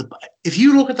told, but if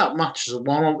you look at that match as a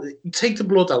one, you take the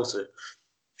blood out of it.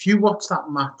 If you watch that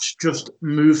match just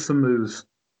move for move,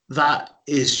 that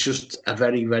is just a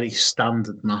very, very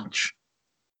standard match.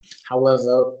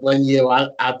 However, when you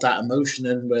add that emotion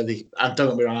in, and don't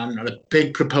get me wrong, I'm not a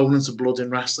big proponent of blood in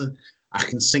wrestling. I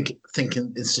can think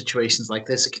in situations like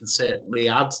this, it can certainly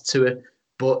add to it,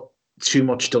 but too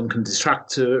much done can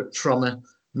distract from it.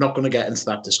 I'm not going to get into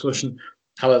that discussion.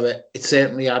 However, it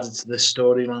certainly added to this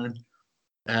storyline.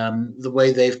 The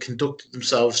way they've conducted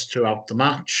themselves throughout the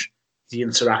match, the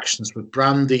interactions with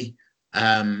Brandy,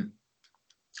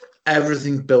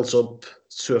 everything built up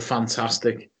to a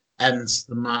fantastic end to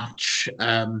the match.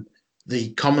 The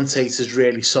commentators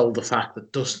really sold the fact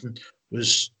that Dustin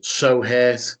was so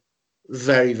hurt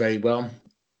very, very well.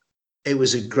 It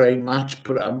was a great match,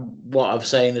 but what I'm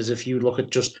saying is if you look at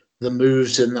just the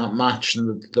moves in that match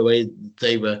and the way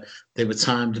they were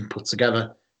timed and put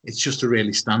together, it's just a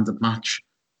really standard match.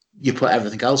 You put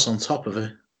everything else on top of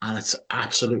it, and it's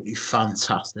absolutely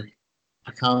fantastic.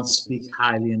 I can't speak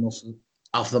highly enough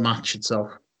of the match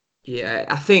itself. Yeah,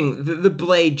 I think the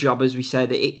blade job, as we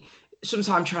said, sometimes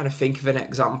I'm trying to think of an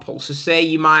example. So say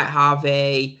you might have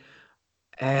a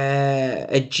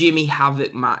Jimmy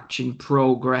Havoc match in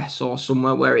Progress or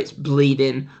somewhere where it's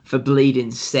bleeding for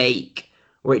bleeding's sake,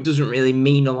 where it doesn't really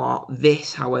mean a lot.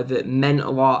 This, however, it meant a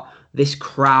lot. This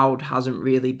crowd hasn't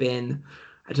really been,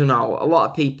 I don't know, a lot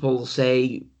of people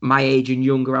say my age and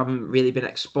younger haven't really been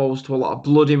exposed to a lot of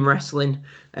blood in wrestling.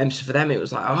 So for them, it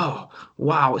was like, oh,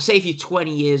 wow. Say if you're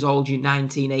 20 years old, you're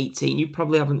 19, 18, you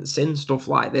probably haven't seen stuff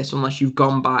like this unless you've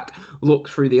gone back, looked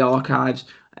through the archives.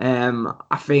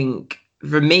 I think,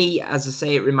 for me, as I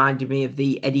say, it reminded me of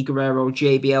the Eddie Guerrero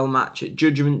JBL match at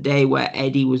Judgment Day where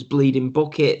Eddie was bleeding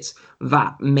buckets.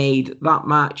 That made that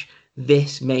match.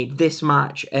 This made this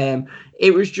match.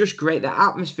 It was just great. The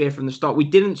atmosphere from the start. We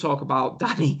didn't talk about,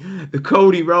 Danny, the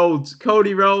Cody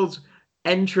Rhodes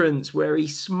entrance where he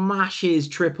smashes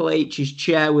Triple H's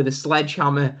chair with a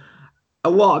sledgehammer. A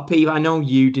lot of people, I know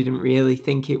you didn't really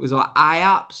think it was like, I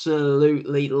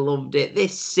absolutely loved it.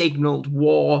 This signaled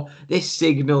war. This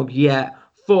signaled,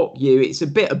 fuck you. It's a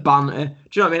bit of banter.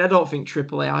 Do you know what I mean? I don't think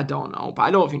Triple H, I don't know, but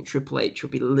I don't think Triple H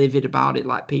will be livid about it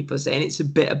like people are saying. It's a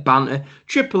bit of banter.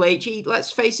 Triple H,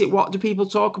 let's face it, what do people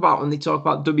talk about when they talk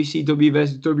about WCW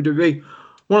versus WWE?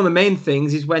 One of the main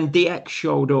things is when DX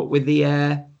showed up with the,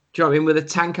 do you know what I mean? With a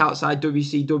tank outside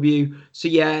WCW. So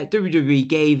yeah, WWE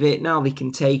gave it. Now they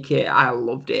can take it. I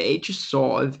loved it. It just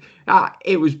sort of,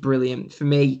 it was brilliant for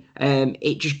me.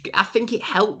 I think it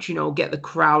helped, get the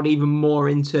crowd even more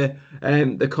into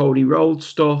the Cody Rhodes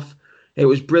stuff. It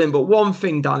was brilliant. But one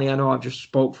thing, Danny, I know I've just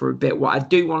spoke for a bit. What I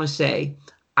do want to say,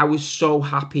 I was so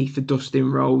happy for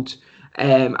Dustin Rhodes.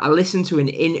 I listened to an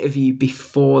interview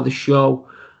before the show.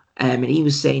 And he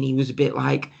was saying he was a bit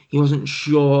like, he wasn't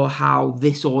sure how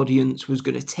this audience was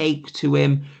going to take to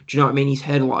him. Do you know what I mean? He's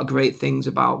heard a lot of great things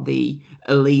about the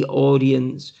elite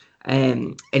audience.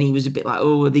 And he was a bit like,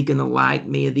 oh, are they going to like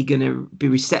me? Are they going to be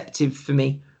receptive for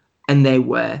me? And they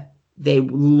were. They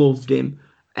loved him.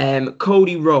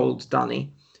 Cody Rhodes,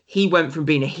 Danny, he went from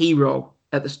being a hero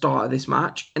at the start of this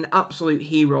match, an absolute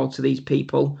hero to these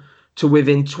people, to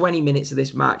within 20 minutes of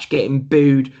this match getting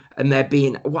booed and there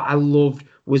being, what I loved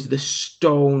was the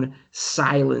stone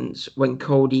silence when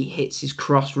Cody hits his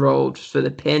crossroads for the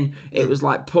pin. It was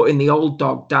like putting the old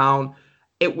dog down.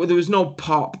 There was no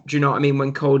pop, do you know what I mean,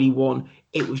 when Cody won.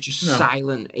 It was just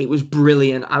silent. It was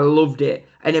brilliant. I loved it.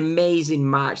 An amazing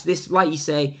match. This, like you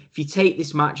say, if you take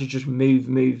this match as just move,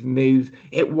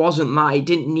 it wasn't that. It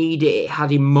didn't need it. It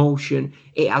had emotion.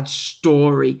 It had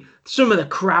story. Some of the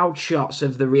crowd shots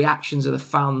of the reactions of the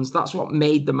fans, that's what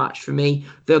made the match for me.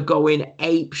 They're going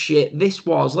ape shit. This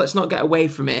was, let's not get away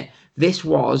from it. This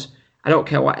was, I don't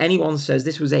care what anyone says,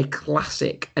 this was a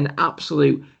classic, an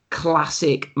absolute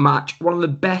classic match. One of the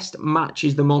best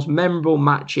matches, the most memorable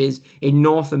matches in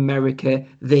North America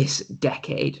this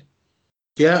decade.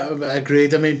 Yeah, I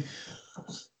agreed. I mean,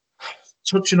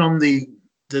 touching on the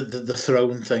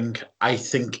throne thing, I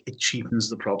think it cheapens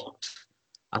the product.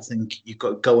 I think you've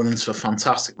got going into a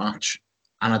fantastic match,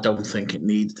 and I don't think it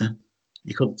needed it.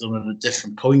 You could have done it at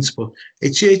different points, but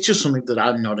it's just something that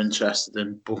I'm not interested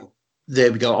in. But there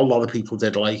we go. A lot of people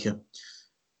did like it.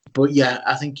 But yeah,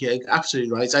 I think you're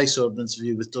absolutely right. I saw an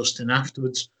interview with Dustin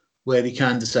afterwards where he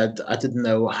kind of said, I didn't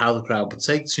know how the crowd would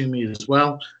take to me as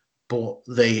well, but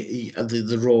the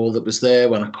Raw that was there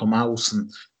when I come out and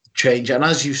change. And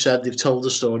as you said, they've told a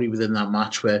story within that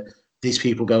match where these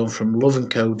people going from loving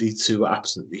Cody to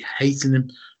absolutely hating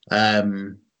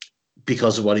him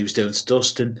because of what he was doing to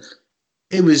Dustin.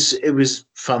 It was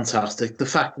fantastic. The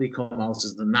fact that he come out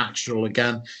as the natural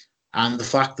again, and the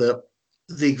fact that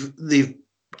they've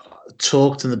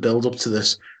talked in the build-up to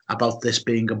this about this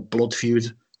being a blood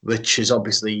feud, which is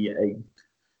obviously a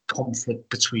conflict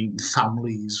between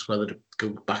families, whether it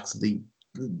goes back to the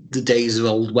days of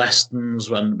old westerns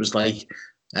when it was like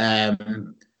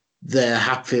the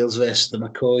Hatfields versus the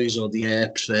McCoys or the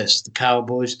Earps versus the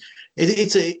Cowboys.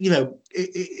 It's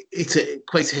a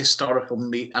quite a historical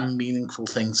and meaningful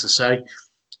thing to say.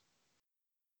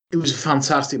 It was a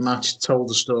fantastic match. It told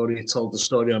the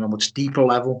story on a much deeper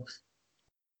level.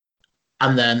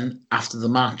 And then after the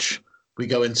match, we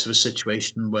go into a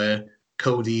situation where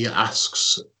Cody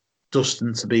asks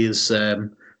Dustin to be his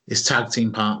tag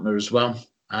team partner as well.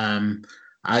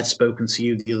 I'd spoken to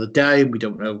you the other day, and we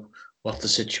don't know what the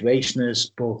situation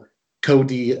is, but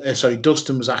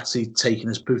Dustin was actually taking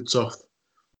his boots off.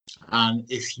 And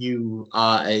if you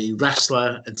are a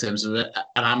wrestler, in terms of an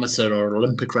amateur or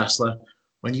Olympic wrestler,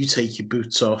 when you take your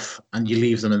boots off and you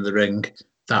leave them in the ring,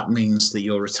 that means that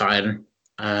you're retiring.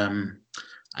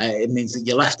 It means that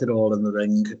you left it all in the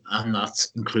ring, and that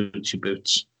includes your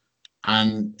boots.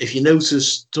 And if you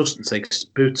notice, Dustin takes his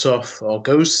boots off, or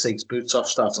goes to take his boots off,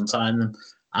 starts untying them,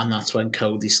 and that's when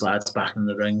Cody slides back in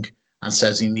the ring and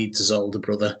says he needs his older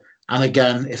brother. And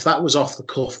again, if that was off the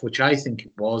cuff, which I think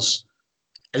it was,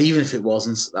 and even if it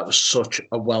wasn't, that was such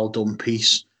a well-done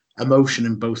piece. Emotion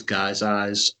in both guys'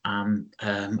 eyes, and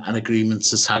an agreement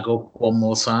to tag up one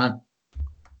more time.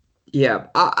 Yeah,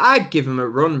 I'd give him a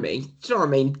run, me. Do you know what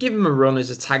I mean? Give him a run as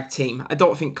a tag team. I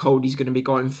don't think Cody's going to be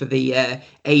going for the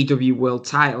AEW World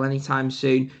title anytime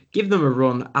soon. Give them a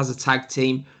run as a tag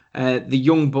team. The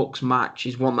Young Bucks match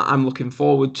is one that I'm looking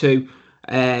forward to.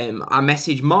 Martin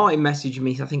messaged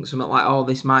me, I think something like, oh,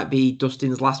 this might be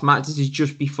Dustin's last match. This is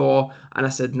just before. And I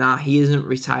said, nah, he isn't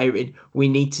retiring. We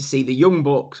need to see the Young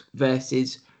Bucks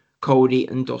versus Cody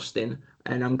and Dustin.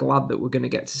 And I'm glad that we're going to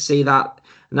get to see that.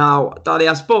 Now, Daddy,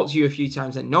 I spoke to you a few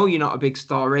times and no, you're not a big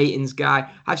star ratings guy.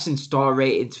 I've seen star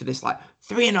ratings for this, like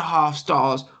 3.5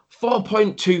 stars,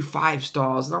 4.25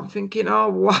 stars. And I'm thinking, oh,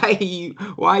 why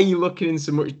are you looking in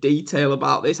so much detail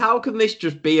about this? How can this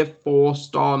just be a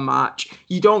 4-star match?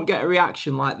 You don't get a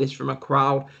reaction like this from a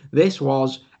crowd. This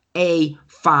was a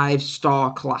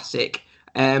 5-star classic.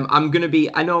 I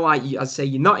know, like I say,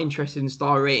 you're not interested in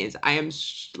star ratings. I am,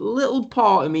 little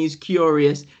part of me is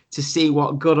curious to see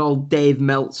what good old Dave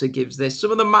Meltzer gives this.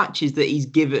 Some of the matches that he's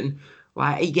given,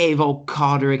 like he gave old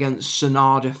Carter against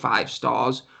Sonada 5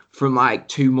 stars from like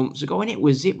 2 months ago, and it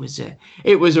was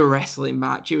a wrestling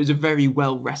match. It was a very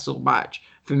well wrestled match.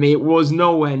 For me, it was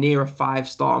nowhere near a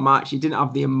 5-star match. It didn't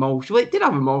have the emotion. Well, it did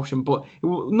have emotion, but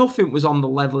nothing was on the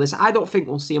level of this. I don't think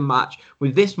we'll see a match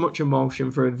with this much emotion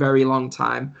for a very long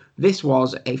time. This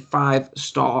was a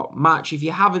 5-star match. If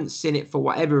you haven't seen it for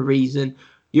whatever reason,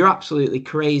 you're absolutely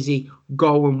crazy.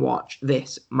 Go and watch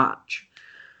this match.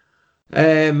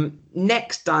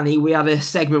 Next, Danny, we had a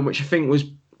segment which I think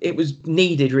was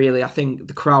needed, really. I think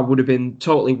the crowd would have been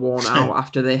totally worn out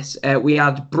after this. We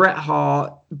had Bret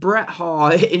Hart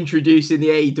introducing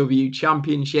the AEW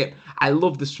Championship. I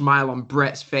love the smile on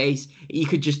Brett's face. You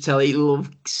could just tell he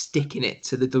loved sticking it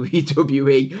to the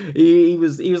WWE. He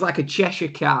was like a Cheshire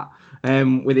cat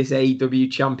with this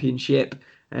AEW championship.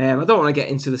 I don't want to get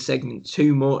into the segment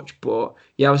too much, but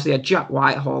yeah, obviously had Jack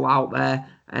Whitehall out there.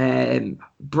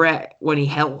 Brett, when he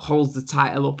holds the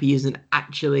title up, he isn't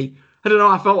actually... I don't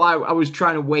know, I felt like I was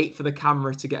trying to wait for the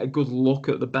camera to get a good look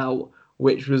at the belt,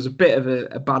 which was a bit of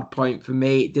a bad point for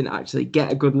me. It didn't actually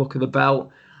get a good look at the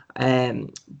belt.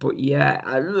 But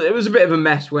yeah, it was a bit of a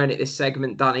mess, weren't it, this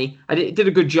segment, Danny? I did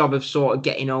a good job of sort of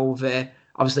getting over...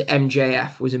 Obviously,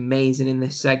 MJF was amazing in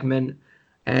this segment.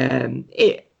 I'll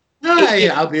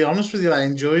be honest with you, I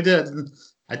enjoyed it.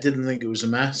 I didn't think it was a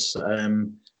mess.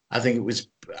 I thought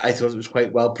it was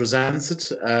quite well presented.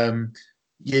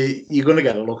 You're going to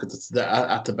get a look at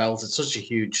the belt. It's such a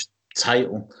huge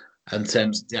title in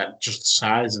terms of just the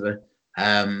size of it.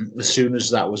 As soon as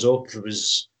that was up, there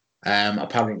was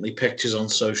apparently pictures on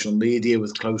social media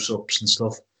with close-ups and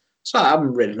stuff. So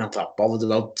I'm really not that bothered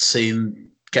about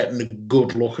getting a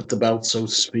good look at the belt, so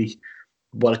to speak.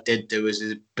 What it did do is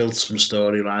it built some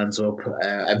storylines up.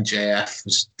 MJF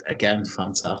was again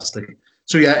fantastic.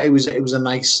 So yeah, it was a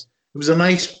nice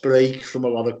break from a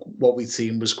lot of what we'd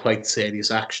seen was quite serious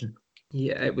action.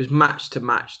 Yeah, it was match to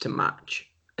match to match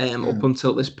up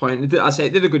until this point. I say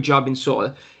they did a good job in sort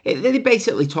of. They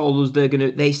basically told us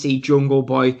they see Jungle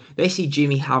Boy, they see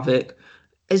Jimmy Havoc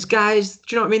as guys.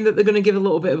 Do you know what I mean? That they're going to give a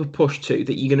little bit of a push to,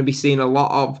 that you're going to be seeing a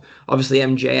lot of. Obviously,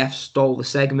 MJF stole the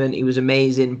segment. He was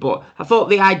amazing, but I thought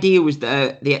the idea was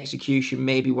that the execution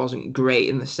maybe wasn't great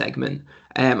in the segment.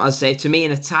 I'd say, to me,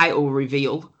 in a title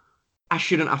reveal, I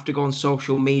shouldn't have to go on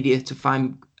social media to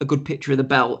find a good picture of the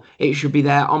belt. It should be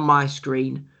there on my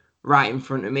screen, right in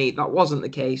front of me. That wasn't the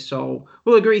case, so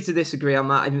we'll agree to disagree on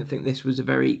that. I didn't think this was a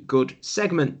very good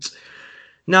segment.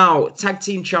 Now, Tag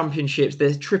Team Championships, the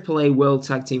AAA World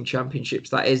Tag Team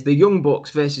Championships, that is, the Young Bucks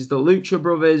versus the Lucha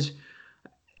Brothers.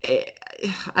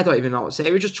 I don't even know what to say.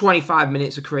 It was just 25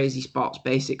 minutes of crazy spots,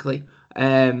 basically.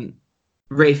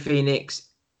 Rey Fenix,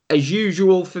 as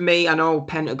usual for me, I know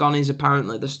Pentagon is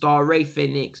apparently the star. Rey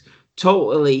Fenix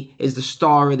totally is the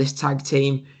star of this tag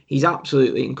team. He's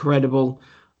absolutely incredible.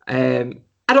 I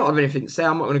don't have anything to say.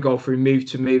 I'm not going to go through move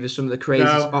to move of some of the crazy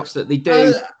spots that they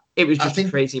do. It was just a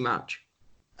crazy match.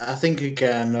 I think,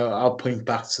 again, I'll point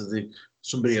back to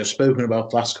somebody I've spoken about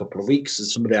the last couple of weeks.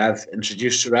 It's somebody I've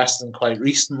introduced to wrestling quite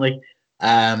recently.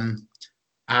 And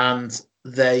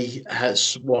they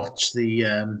has watched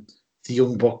the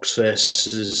Young Bucks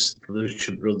versus the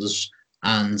Lucha Brothers,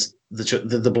 and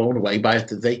they're blown away by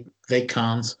it. They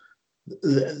can't.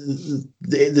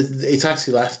 It's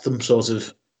actually left them sort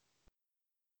of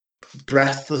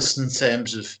breathless in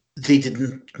terms of they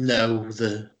didn't know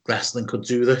the wrestling could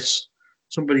do this.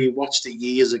 Somebody watched it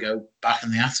years ago, back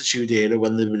in the Attitude Era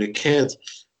when they were a kid,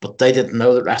 but they didn't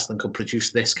know that wrestling could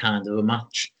produce this kind of a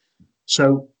match.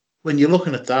 So when you're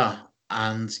looking at that,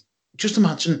 and just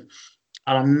imagine,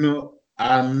 and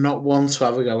I'm not one to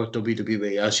have a go at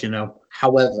WWE, as you know.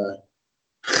 However,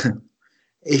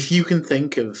 if you can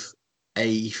think of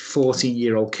a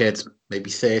 14-year-old kid, maybe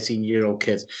 13-year-old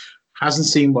kid, hasn't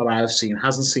seen what I've seen,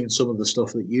 hasn't seen some of the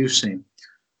stuff that you've seen,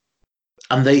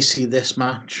 and they see this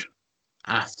match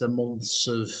after months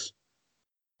of,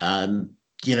 the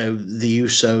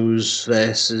Usos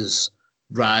versus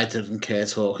Ryder and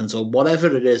Kurt Hawkins, or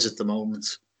whatever it is at the moment.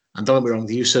 And don't get me wrong,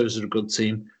 the Usos are a good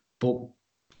team, but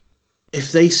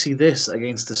if they see this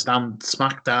against the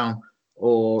SmackDown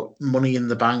or Money in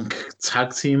the Bank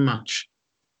tag team match,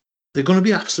 they're going to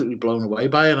be absolutely blown away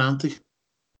by it, aren't they?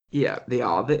 Yeah, they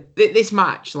are. This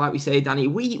match, like we say, Danny,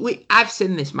 I've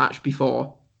seen this match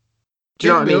before. Do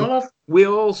you know what I mean? We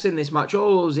all seen this match.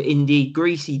 All those indie,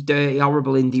 greasy, dirty,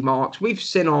 horrible indie marks. We've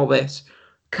seen all this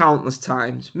countless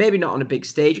times. Maybe not on a big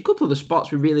stage. A couple of the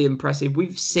spots were really impressive.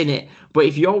 We've seen it. But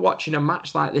if you're watching a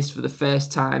match like this for the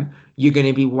first time, you're going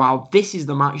to be, wow, this is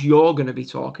the match you're going to be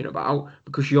talking about,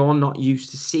 because you're not used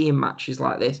to seeing matches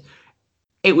like this.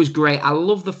 It was great. I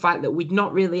love the fact that we'd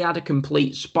not really had a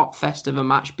complete spot fest of a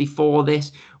match before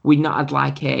this. We'd not had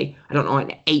like an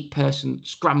 8-person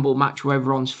scramble match where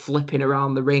everyone's flipping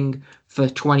around the ring for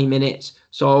 20 minutes.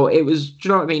 So it was, do you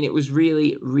know what I mean? It was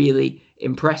really, really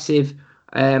impressive.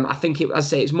 I think,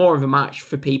 it's more of a match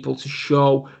for people to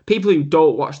show. People who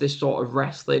don't watch this sort of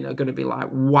wrestling are going to be like,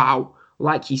 wow,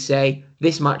 like you say,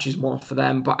 this match is more for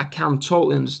them. But I can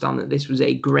totally understand that this was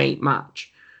a great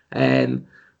match.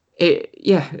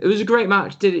 It was a great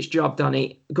match. Did its job,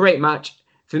 Danny. Great match.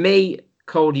 For me,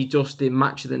 Cody Dustin,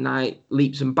 match of the night,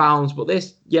 leaps and bounds. But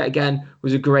this, yet again,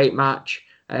 was a great match.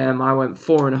 I went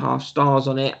 4.5 stars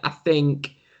on it. I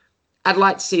think I'd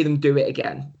like to see them do it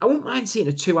again. I wouldn't mind seeing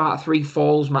a 2 out of 3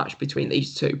 falls match between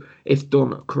these two if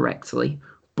done correctly.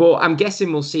 But I'm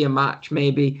guessing we'll see a match.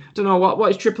 Maybe I don't know what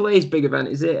is Triple A's big event.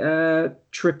 Is it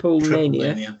Triple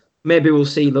Mania? Maybe we'll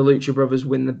see the Lucha Brothers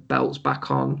win the belts back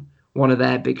on one of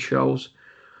their big shows.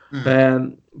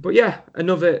 But yeah,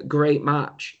 another great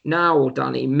match. Now,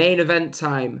 Danny, main event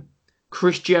time.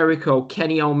 Chris Jericho,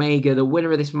 Kenny Omega, the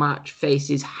winner of this match,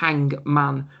 faces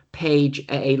Hangman Page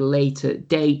at a later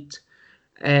date.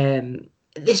 At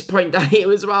this point, Danny, it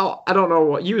was about, I don't know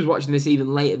what, you was watching this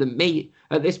even later than me.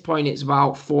 At this point, it's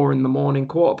about 4 in the morning,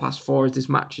 4:15 as this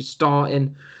match is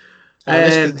starting.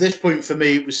 At this point for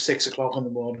me, it was 6 o'clock in the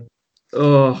morning.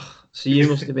 Oh, so you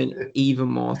must have been even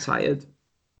more tired.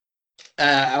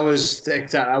 I was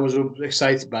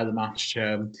excited by the match.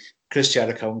 Chris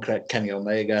Jericho and Kenny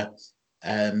Omega.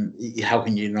 How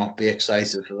can you not be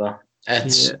excited for that?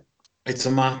 It's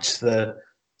a match that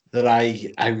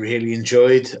I really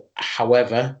enjoyed.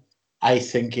 However, I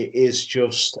think it is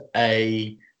just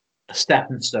a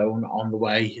stepping stone on the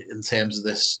way in terms of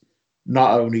this,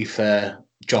 not only for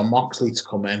Jon Moxley to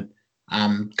come in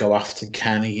and go after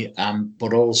Kenny,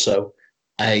 but also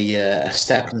a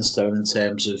stepping stone in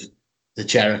terms of the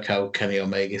Jericho-Kenny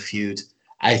Omega feud.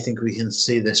 I think we can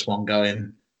see this one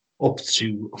going up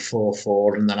to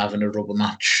 4-4 and then having a rubber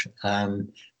match to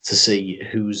see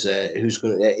who's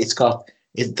good.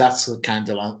 That's the kind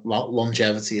of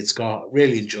longevity it's got.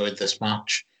 Really enjoyed this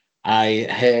match. I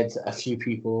heard a few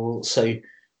people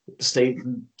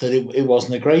stating that it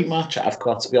wasn't a great match. I've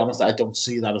got to be honest, I don't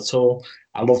see that at all.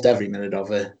 I loved every minute of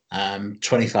it.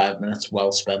 25 minutes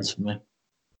well spent for me.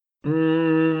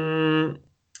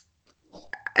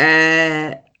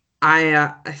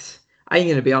 I'm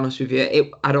going to be honest with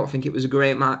you. I don't think it was a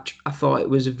great match. I thought it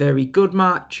was a very good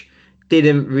match.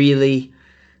 Didn't really...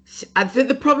 I think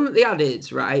the problem that they had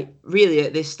is, right, really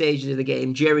at this stage of the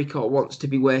game, Jericho wants to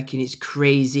be working his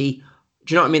crazy,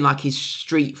 do you know what I mean, like his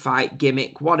street fight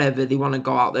gimmick, whatever. They want to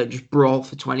go out there and just brawl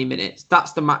for 20 minutes.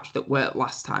 That's the match that worked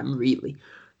last time, really.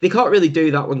 They can't really do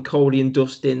that when Cody and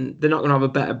Dustin, they're not going to have a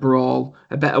better brawl,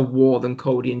 a better war than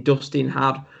Cody and Dustin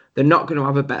had. They're not going to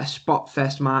have a better spot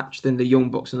fest match than the Young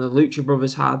Bucks and the Lucha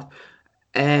Brothers had.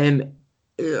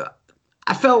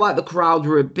 I felt like the crowd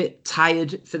were a bit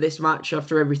tired for this match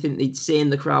after everything they'd seen.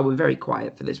 The crowd were very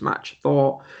quiet for this match, I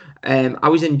thought. I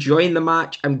was enjoying the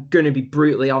match. I'm going to be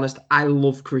brutally honest. I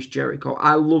love Chris Jericho.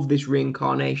 I love this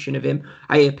reincarnation of him.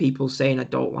 I hear people saying I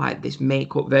don't like this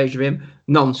makeup version of him.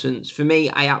 Nonsense. For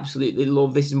me, I absolutely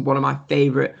love this. Is one of my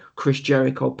favourite Chris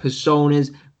Jericho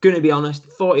personas. Going to be honest,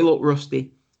 thought he looked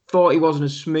rusty. Thought he wasn't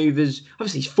as smooth as...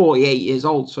 Obviously, he's 48 years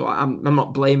old, so I'm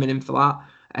not blaming him for that.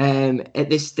 At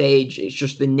this stage, it's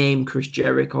just the name Chris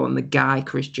Jericho and the guy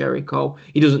Chris Jericho.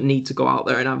 He doesn't need to go out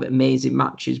there and have amazing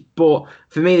matches. But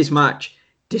for me, this match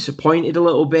disappointed a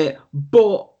little bit.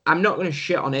 But I'm not going to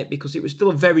shit on it because it was still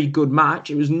a very good match.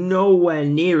 It was nowhere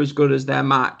near as good as their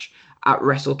match at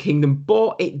Wrestle Kingdom,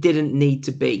 but it didn't need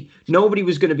to be. Nobody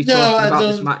was going to be talking about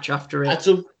this match after it.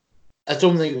 I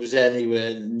don't think it was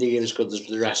anywhere near as good as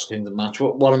the Wrestle Kingdom match.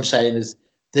 What I'm saying is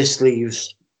this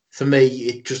leaves... For me,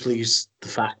 it just leaves the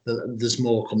fact that there's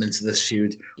more coming to this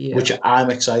feud, which I'm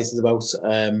excited about.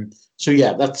 So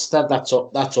yeah, that's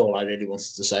all I really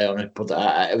wanted to say on it. But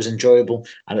it was enjoyable,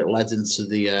 and it led into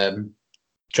the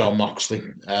Jon Moxley.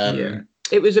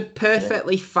 It was a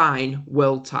perfectly fine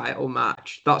world title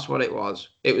match. That's what it was.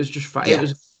 It was just fine. Yeah. It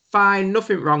was fine.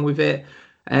 Nothing wrong with it.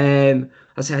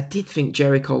 I did think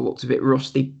Jericho looked a bit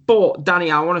rusty, but Danny,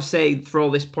 I want to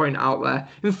throw this point out there.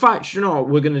 In fact,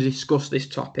 we're going to discuss this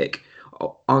topic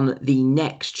on the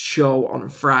next show on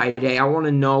Friday. I want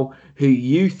to know who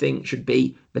you think should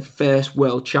be the first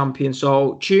world champion.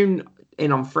 So tune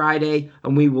in on Friday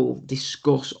and we will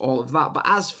discuss all of that. But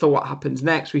as for what happens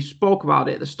next, we spoke about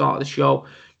it at the start of the show.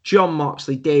 Jon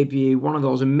Moxley debut, one of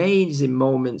those amazing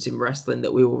moments in wrestling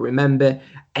that we will remember,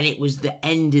 and it was the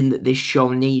ending that this show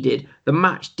needed. The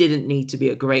match didn't need to be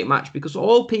a great match because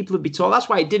all people would be told. That's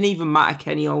why it didn't even matter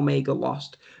Kenny Omega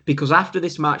lost, because after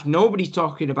this match, nobody's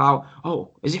talking about,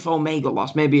 as if Omega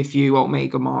lost. Maybe a few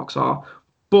Omega marks are,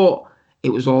 but it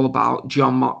was all about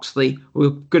Jon Moxley. We're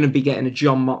going to be getting a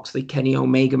Jon Moxley Kenny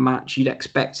Omega match. You'd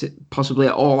expect it possibly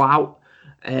at All Out.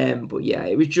 But yeah,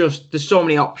 it was just, there's so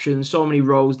many options, so many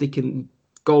roads they can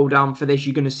go down for this.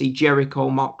 You're going to see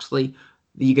Jericho Moxley,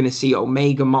 you're going to see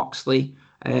Omega Moxley.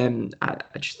 I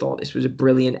just thought this was a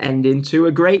brilliant ending to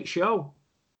a great show.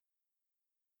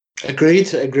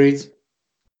 Agreed.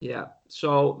 Yeah,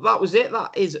 so that was it.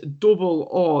 That is Double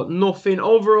or Nothing.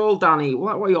 Overall, Danny,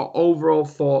 what are your overall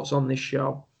thoughts on this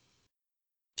show?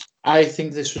 I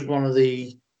think this was one of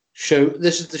the show.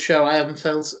 This is the show I haven't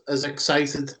felt as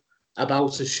excited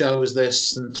about a show as this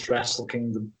since Wrestle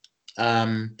Kingdom.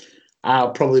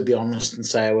 I'll probably be honest and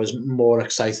say I was more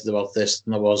excited about this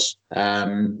than I was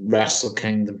Wrestle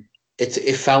Kingdom.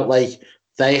 It felt like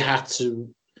they had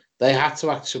to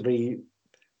actually,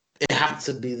 it had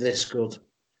to be this good,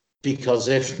 because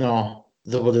if not,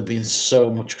 there would have been so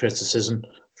much criticism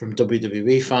from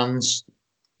WWE fans.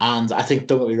 And I think,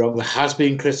 don't get me wrong, there has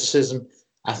been criticism.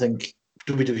 I think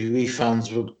WWE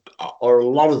fans would, or a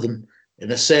lot of them,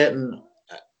 in a certain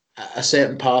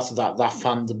part of that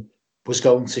fandom was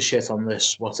going to shit on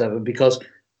this, whatever, because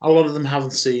a lot of them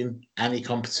haven't seen any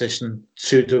competition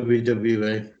to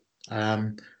WWE.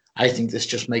 I think this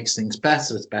just makes things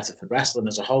better. It's better for wrestling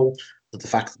as a whole, but the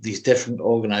fact that these different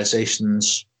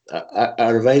organizations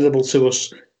are available to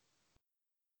us.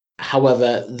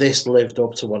 However, this lived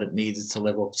up to what it needed to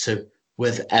live up to,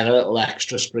 with a little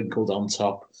extra sprinkled on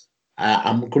top.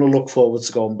 I'm going to look forward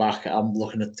to going back. I'm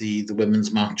looking at the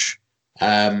women's match.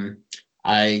 You've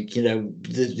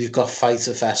got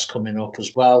Fighter Fest coming up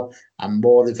as well, and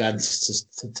more events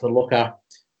to look at.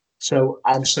 So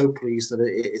I'm so pleased that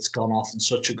it's gone off in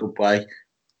such a good way,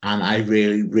 and I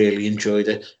really, really enjoyed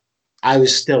it. I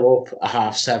was still up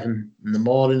at 7:30 in the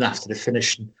morning after the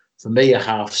finishing, for me at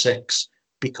 6:30,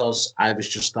 because I was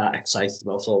just that excited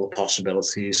about all the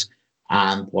possibilities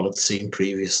and what I'd seen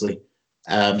previously.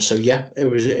 So yeah, it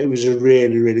was a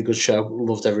really, really good show.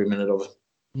 Loved every minute of it.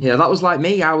 Yeah, that was like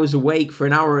me. I was awake for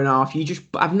an hour and a half.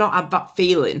 I've not had that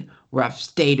feeling where I've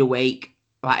stayed awake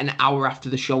like an hour after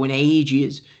the show in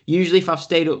ages. Usually if I've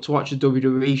stayed up to watch a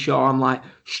WWE show, I'm like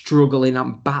struggling,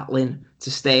 I'm battling to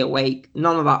stay awake.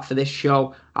 None of that for this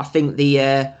show. I think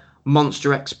the Monster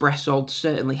Espresso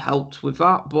certainly helped with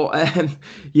that. But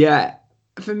yeah,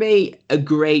 for me, a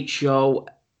great show.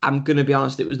 I'm going to be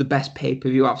honest, it was the best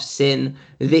pay-per-view I've seen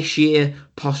this year,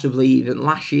 possibly even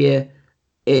last year.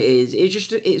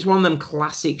 It's one of them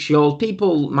classic shows.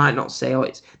 People might not say,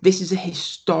 this is a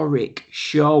historic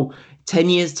show. 10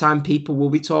 years time, people will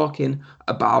be talking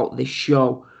about this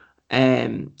show.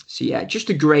 So yeah, just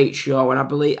a great show. And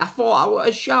I thought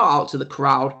a shout out to the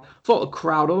crowd. I thought the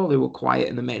crowd, although they were quiet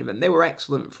in the main event, they were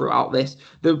excellent throughout this.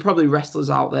 There were probably wrestlers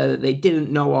out there that they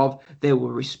didn't know of. They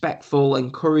were respectful,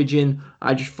 encouraging.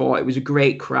 I just thought it was a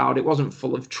great crowd. It wasn't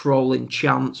full of trolling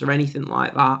chants or anything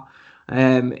like that.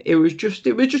 It was just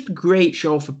a great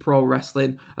show for pro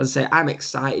wrestling. As I say, I'm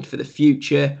excited for the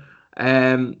future.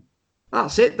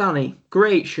 That's it, Danny.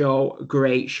 Great show.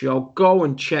 Go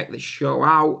and check the show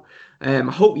out. I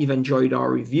hope you've enjoyed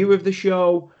our review of the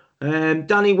show.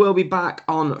 Danny will be back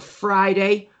on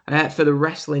Friday for the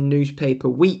Wrestling Newspaper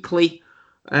Weekly.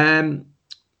 So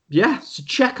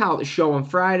check out the show on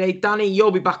Friday. Danny,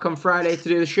 you'll be back on Friday to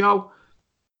do the show.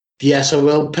 Yes, I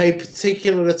will pay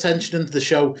particular attention in the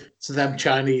show to them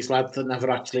Chinese lads that never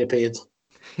actually appeared.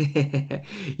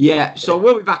 Yeah, so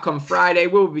we'll be back on Friday.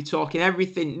 We'll be talking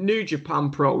everything New Japan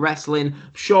Pro Wrestling.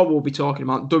 I'm sure we'll be talking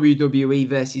about WWE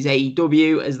versus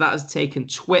AEW, as that has taken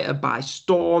Twitter by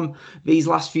storm these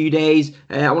last few days.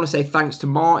 I want to say thanks to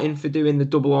Martin for doing the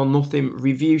Double or Nothing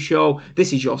review show.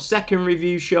 This is your second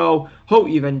review show. Hope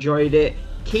you've enjoyed it.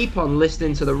 Keep on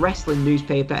listening to the Wrestling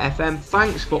Newspaper FM.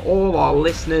 Thanks for all our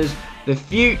listeners. The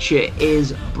future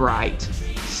is bright.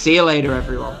 See you later,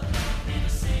 everyone.